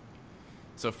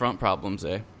 So front problems,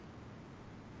 eh?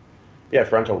 Yeah,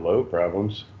 frontal lobe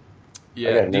problems.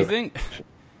 Yeah. Do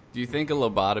you think a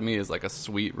lobotomy is like a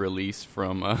sweet release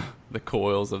from the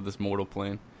coils of this mortal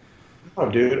plane? Oh,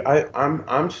 dude, I'm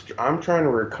trying to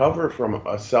recover from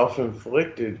a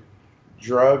self-inflicted,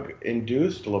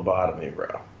 drug-induced lobotomy,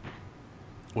 bro.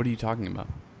 What are you talking about?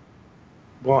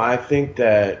 Well, I think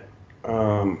that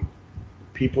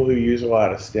people who use a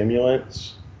lot of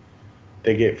stimulants,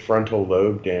 they get frontal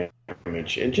lobe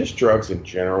damage, and just drugs in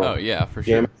general. Oh yeah, for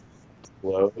sure. Damage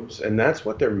lobes, and that's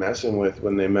what they're messing with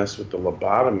when they mess with the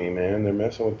lobotomy, man.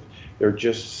 They're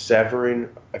just severing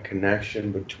a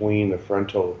connection between the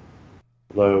frontal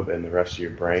lobe and the rest of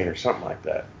your brain, or something like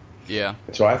that. Yeah.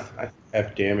 And so I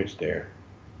have damage there.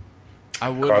 I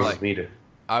would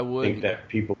think that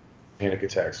people with panic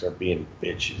attacks are being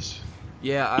bitches.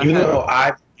 Yeah. Even though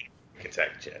I panic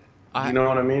attack, Jed. You know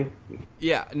what I mean?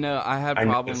 Yeah. No, I had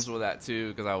problems with that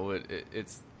too, because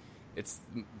it's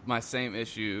my same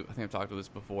issue. I think I've talked about this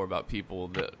before about people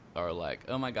that are like,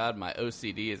 "Oh my God, my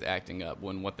OCD is acting up,"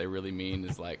 when what they really mean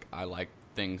is like, I like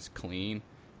things clean.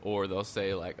 Or they'll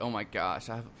say like, "Oh my gosh,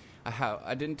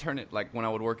 I didn't turn it," like when I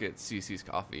would work at CC's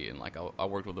Coffee, and like I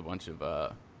worked with a bunch of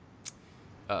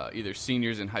either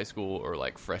seniors in high school or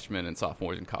like freshmen and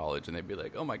sophomores in college, and they'd be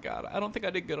like, "Oh my God, I don't think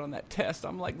I did good on that test.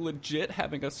 I'm like legit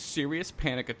having a serious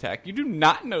panic attack. You do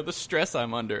not know the stress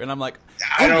I'm under." And I'm like,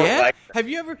 "Oh yeah? Have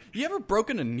you ever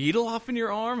broken a needle off in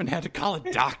your arm and had to call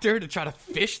a doctor to try to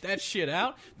fish that shit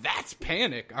out? That's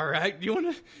panic, all right? You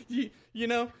want to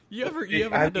you ever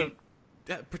had to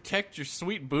protect your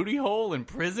sweet booty hole in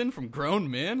prison from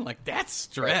grown men? Like, that's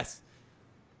stress."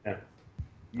 Yeah.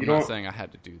 I'm not saying I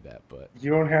had to do that, but you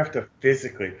don't have to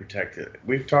physically protect it.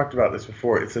 We've talked about this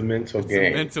before. It's a mental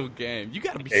game. It's a mental game. You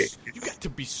got to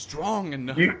be strong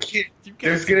enough. You can't.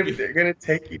 They're gonna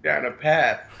take you down a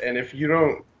path, and if you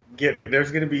don't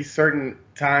there's going to be certain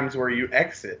times where you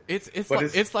exit.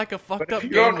 It's like a fucked up if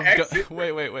you game don't of exit-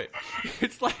 wait.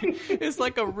 It's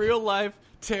like a real life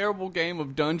terrible game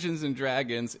of Dungeons and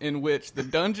Dragons in which the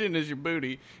dungeon is your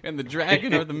booty and the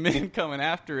dragon are the men coming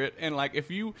after it, and like if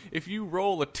you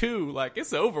roll a 2, like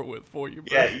it's over with for you,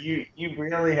 bro. Yeah, you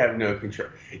really have no control.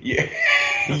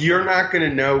 You're not going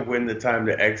to know when the time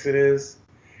to exit is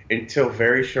until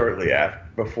very shortly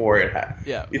before it happens.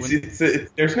 Yeah,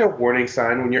 there's no warning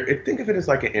sign when you're. Think of it as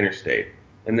like an interstate,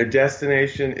 and the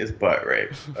destination is butt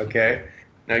rape. Okay,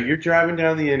 now you're driving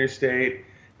down the interstate.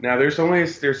 Now there's going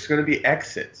to be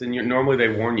exits, and normally they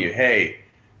warn you, hey,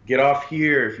 get off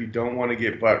here if you don't want to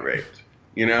get butt raped.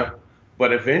 You know,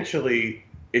 but eventually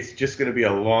it's just going to be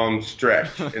a long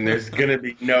stretch, and there's going to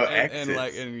be no exits.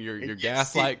 And your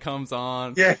gas light comes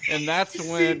on, yeah, and that's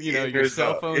when your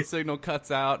cell phone signal cuts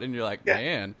out, and you're like,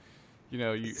 man,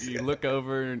 you look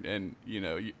over and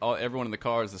everyone in the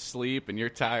car is asleep, and you're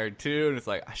tired too, and it's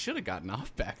like I should have gotten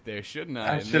off back there, shouldn't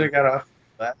I? I should have got off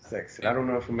last exit. I don't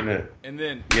know if I'm gonna. And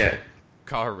then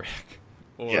car wreck,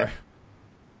 or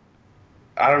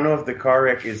I don't know if the car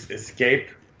wreck is escape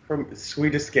from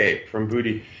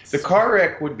booty. The car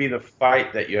wreck would be the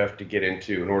fight that you have to get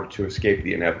into in order to escape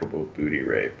the inevitable booty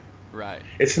rape. Right.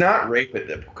 It's not rape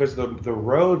because the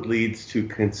road leads to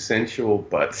consensual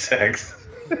butt sex.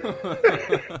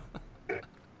 The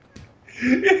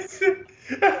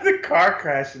car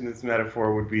crash in this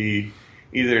metaphor would be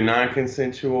either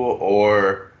non-consensual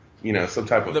or some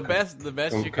type of the best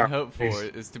you can hope for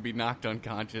is to be knocked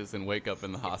unconscious and wake up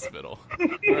in the hospital.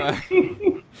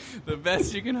 Right. The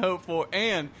best you can hope for,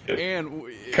 and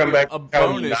come back. A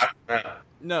bonus.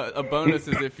 No, a bonus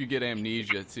is if you get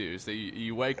amnesia too. So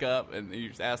you wake up and you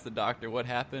just ask the doctor what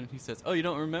happened. He says, "Oh, you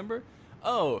don't remember?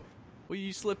 Oh, well,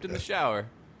 you slipped in the shower."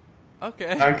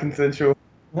 Okay.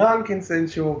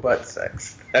 Non-consensual butt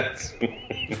sex. That's.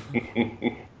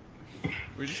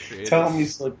 We're just creative. Tell him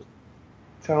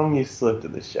you slipped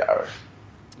in the shower.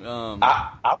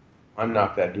 I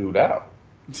knock that dude out.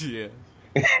 Yeah.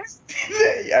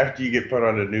 After you get put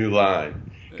on a new line,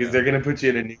 because they're gonna put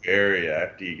you in a new area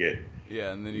after you get.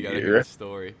 Yeah, and then you gotta hear the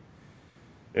story.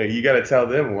 You gotta tell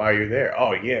them why you're there.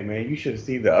 Oh yeah, man, you should have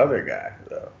seen the other guy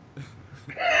though.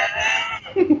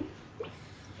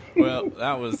 Well,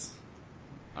 that was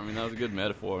a good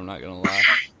metaphor. I'm not gonna lie.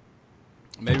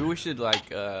 Maybe we should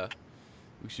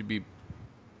be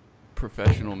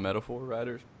professional metaphor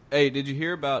writers. Hey, did you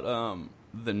hear about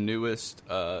the newest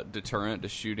deterrent to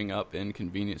shooting up in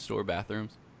convenience store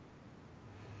bathrooms?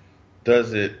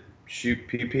 Does it shoot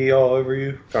pee-pee all over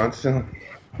you constantly?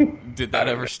 Did that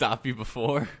ever stop you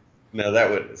before? No, that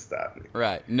wouldn't have stopped me.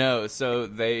 Right. No, so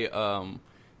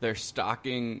they're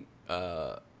stocking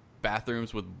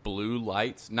bathrooms with blue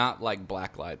lights, not like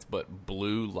black lights, but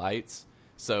blue lights.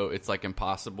 So it's like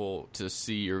impossible to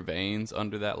see your veins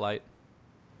under that light.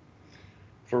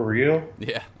 For real?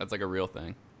 Yeah, that's like a real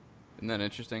thing. Isn't that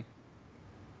interesting?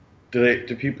 Do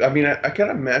people? I mean, I can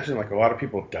imagine like a lot of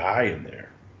people die in there.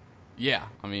 Yeah,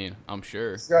 I mean, I'm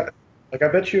sure. I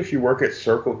bet you if you work at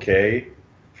Circle K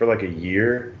for like a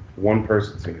year, one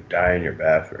person's gonna die in your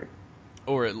bathroom.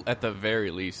 Or at the very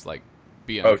least, like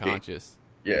be unconscious.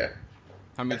 Okay. Yeah.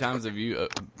 How many times have you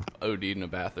OD'd in a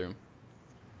bathroom?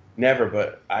 Never,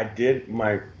 but I did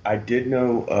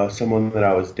know someone that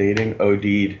I was dating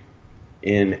OD'd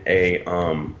in a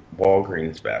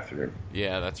Walgreens bathroom.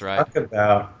 Yeah, that's right. Talk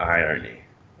about irony.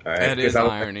 All right? That is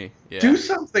irony. Like, yeah. Do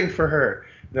something for her.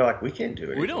 They're like, we can't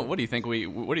do it. We don't. What do you think?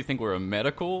 We're a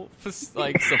medical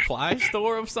supply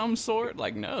store of some sort?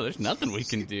 Like, no, there's nothing we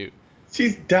can do.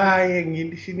 She's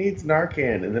dying. She needs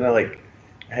Narcan, and then I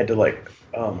had to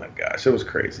oh my gosh, it was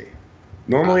crazy.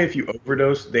 Normally, if you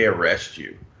overdose, they arrest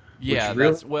you. Yeah, which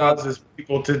really that's causes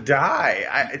people to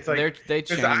die. It's like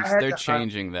they're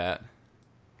changing that.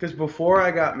 Because before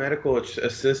I got medical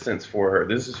assistance for her,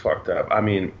 this is fucked up. I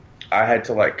mean, I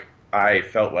felt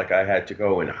like I had to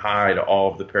go and hide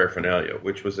all of the paraphernalia,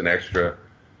 which was an extra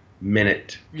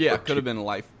minute. Yeah, could have been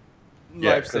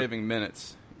life-saving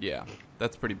minutes. Yeah,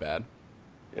 that's pretty bad.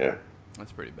 Yeah,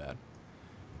 that's pretty bad.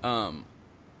 I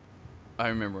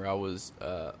remember I was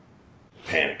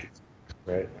panic,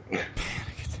 right?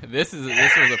 This was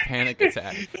a panic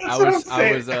attack.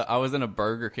 I was in a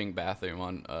Burger King bathroom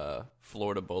on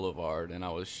Florida Boulevard, and I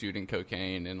was shooting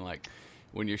cocaine. And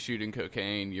when you're shooting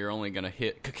cocaine, you're only gonna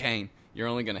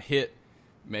hit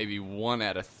maybe 1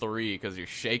 out of 3 because you're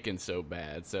shaking so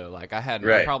bad. So I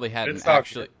probably hadn't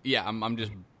actually. Yeah, I'm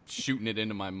just shooting it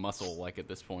into my muscle at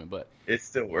this point, but it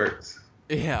still works.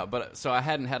 Yeah, but so I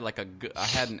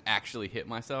hadn't actually hit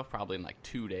myself probably in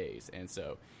 2 days, and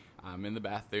so I'm in the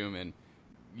bathroom and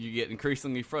you get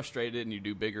increasingly frustrated and you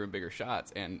do bigger and bigger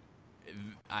shots. And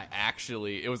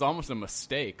it was almost a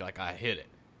mistake. Like, I hit it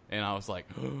and I was like,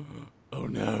 oh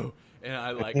no. And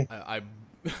I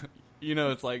you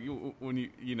know, it's like when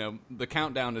you know, the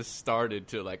countdown has started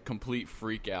to like complete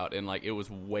freak out, and like it was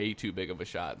way too big of a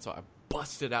shot. And so I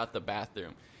busted out the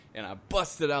bathroom and I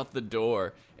busted out the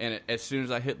door. And as soon as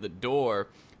I hit the door,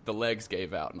 the legs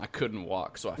gave out and I couldn't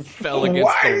walk. So I fell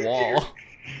against the wall.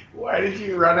 Why did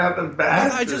you run out the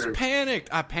bathroom? I just panicked.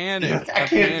 I panicked.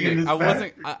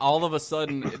 All of a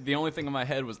sudden, the only thing in my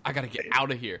head was, I got to get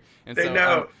out of here. And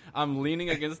so I'm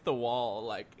leaning against the wall,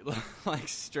 like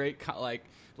straight, like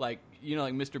you know,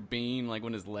 like Mr. Bean, like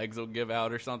when his legs will give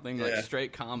out or something, like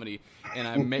straight comedy. And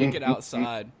I make it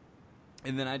outside,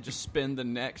 and then I just spend the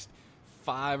next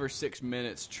 5 or 6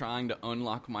 minutes trying to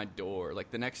unlock my door.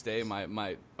 Like the next day,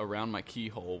 my around my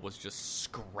keyhole was just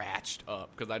scratched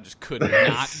up because I just could not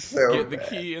get the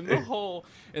key in the hole.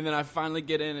 And then I finally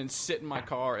get in and sit in my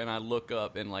car, and I look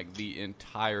up, and like the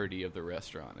entirety of the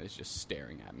restaurant is just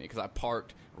staring at me because I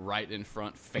parked right in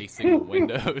front, facing the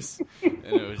windows, and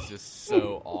it was just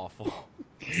so awful,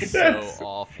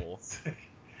 awful.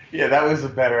 Yeah, that was a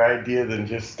better idea than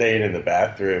just staying in the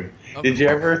bathroom. Did you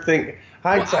ever think?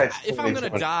 If I'm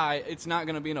going to die, it's not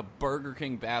going to be in a Burger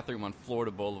King bathroom on Florida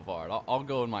Boulevard. I'll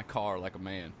go in my car like a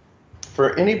man.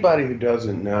 For anybody who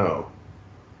doesn't know,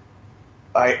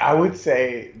 I would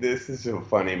say this is a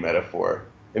funny metaphor.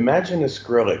 Imagine a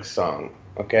Skrillex song,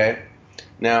 okay?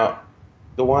 Now,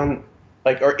 the one,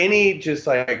 like, or any just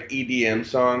like EDM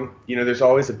song, you know, there's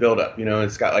always a build-up, you know,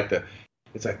 it's got like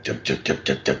it's like, you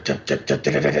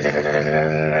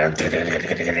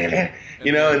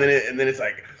know, and then it's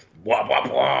like, blah, blah,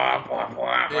 blah, blah,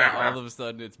 blah, yeah, all of a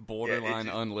sudden it's borderline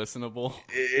unlistenable.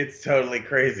 It's totally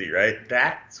crazy, right?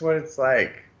 That's what it's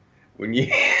like when you.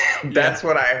 That's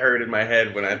what I heard in my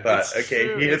head when I thought,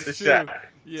 he hits the shot.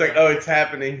 It's like, oh, it's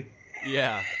happening.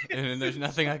 Yeah, and then there's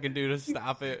nothing I can do to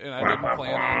stop it, and I didn't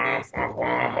plan on this.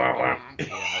 Yeah, it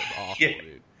was awful,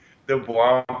 dude. The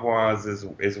blah blahs is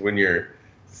when you're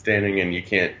standing and you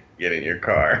can't get in your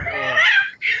car.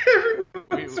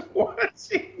 Everyone's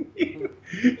watching you.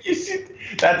 You should.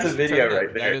 That's a video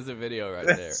right there. That is a video right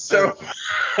there. That's so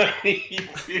funny,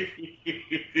 dude.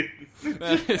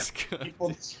 That is good. People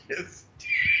just.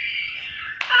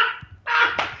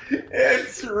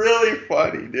 It's really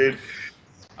funny, dude.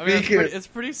 I mean, it's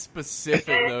pretty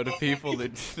specific though to people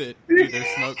that either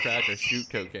smoke crack or shoot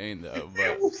cocaine though. But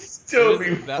it will still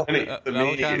be funny to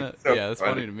me. That's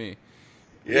funny to me.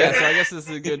 Yeah, so I guess this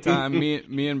is a good time.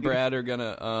 Me and Brad are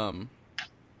gonna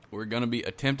we're gonna be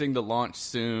attempting to launch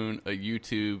soon a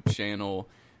YouTube channel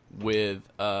with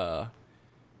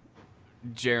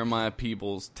Jeremiah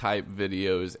Peebles type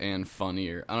videos and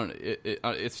funnier. I don't.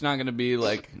 It's not gonna be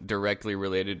like directly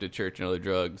related to Church and Other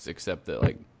Drugs, except that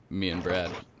like me and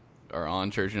Brad are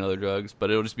on Church and Other Drugs,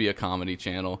 but it'll just be a comedy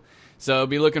channel. So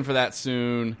be looking for that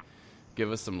soon.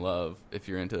 Give us some love if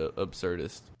you're into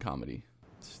absurdist comedy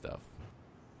stuff.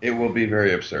 It will be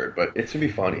very absurd, but it should be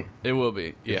funny. It will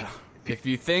be, yeah. If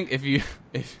you think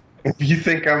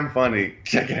I'm funny,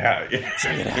 check it out. Yeah.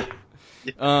 Check it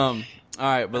out. All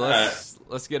right, but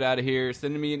let's get out of here.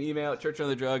 Send me an email at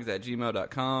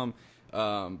churchandother@gmail.com.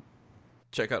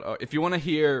 Check out if you want to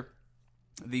hear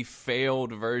the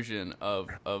failed version of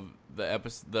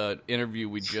the interview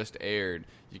we just aired.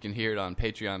 You can hear it on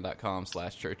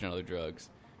patreon.com/churchandotherdrugs.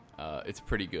 It's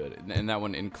pretty good, and that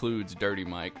one includes Dirty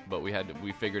Mike. But we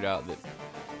figured out that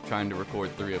trying to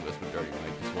record 3 of us with Dirty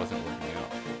Mike just wasn't working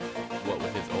out. What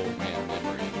with his old man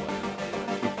memory and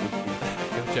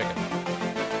whatnot. Go check it out.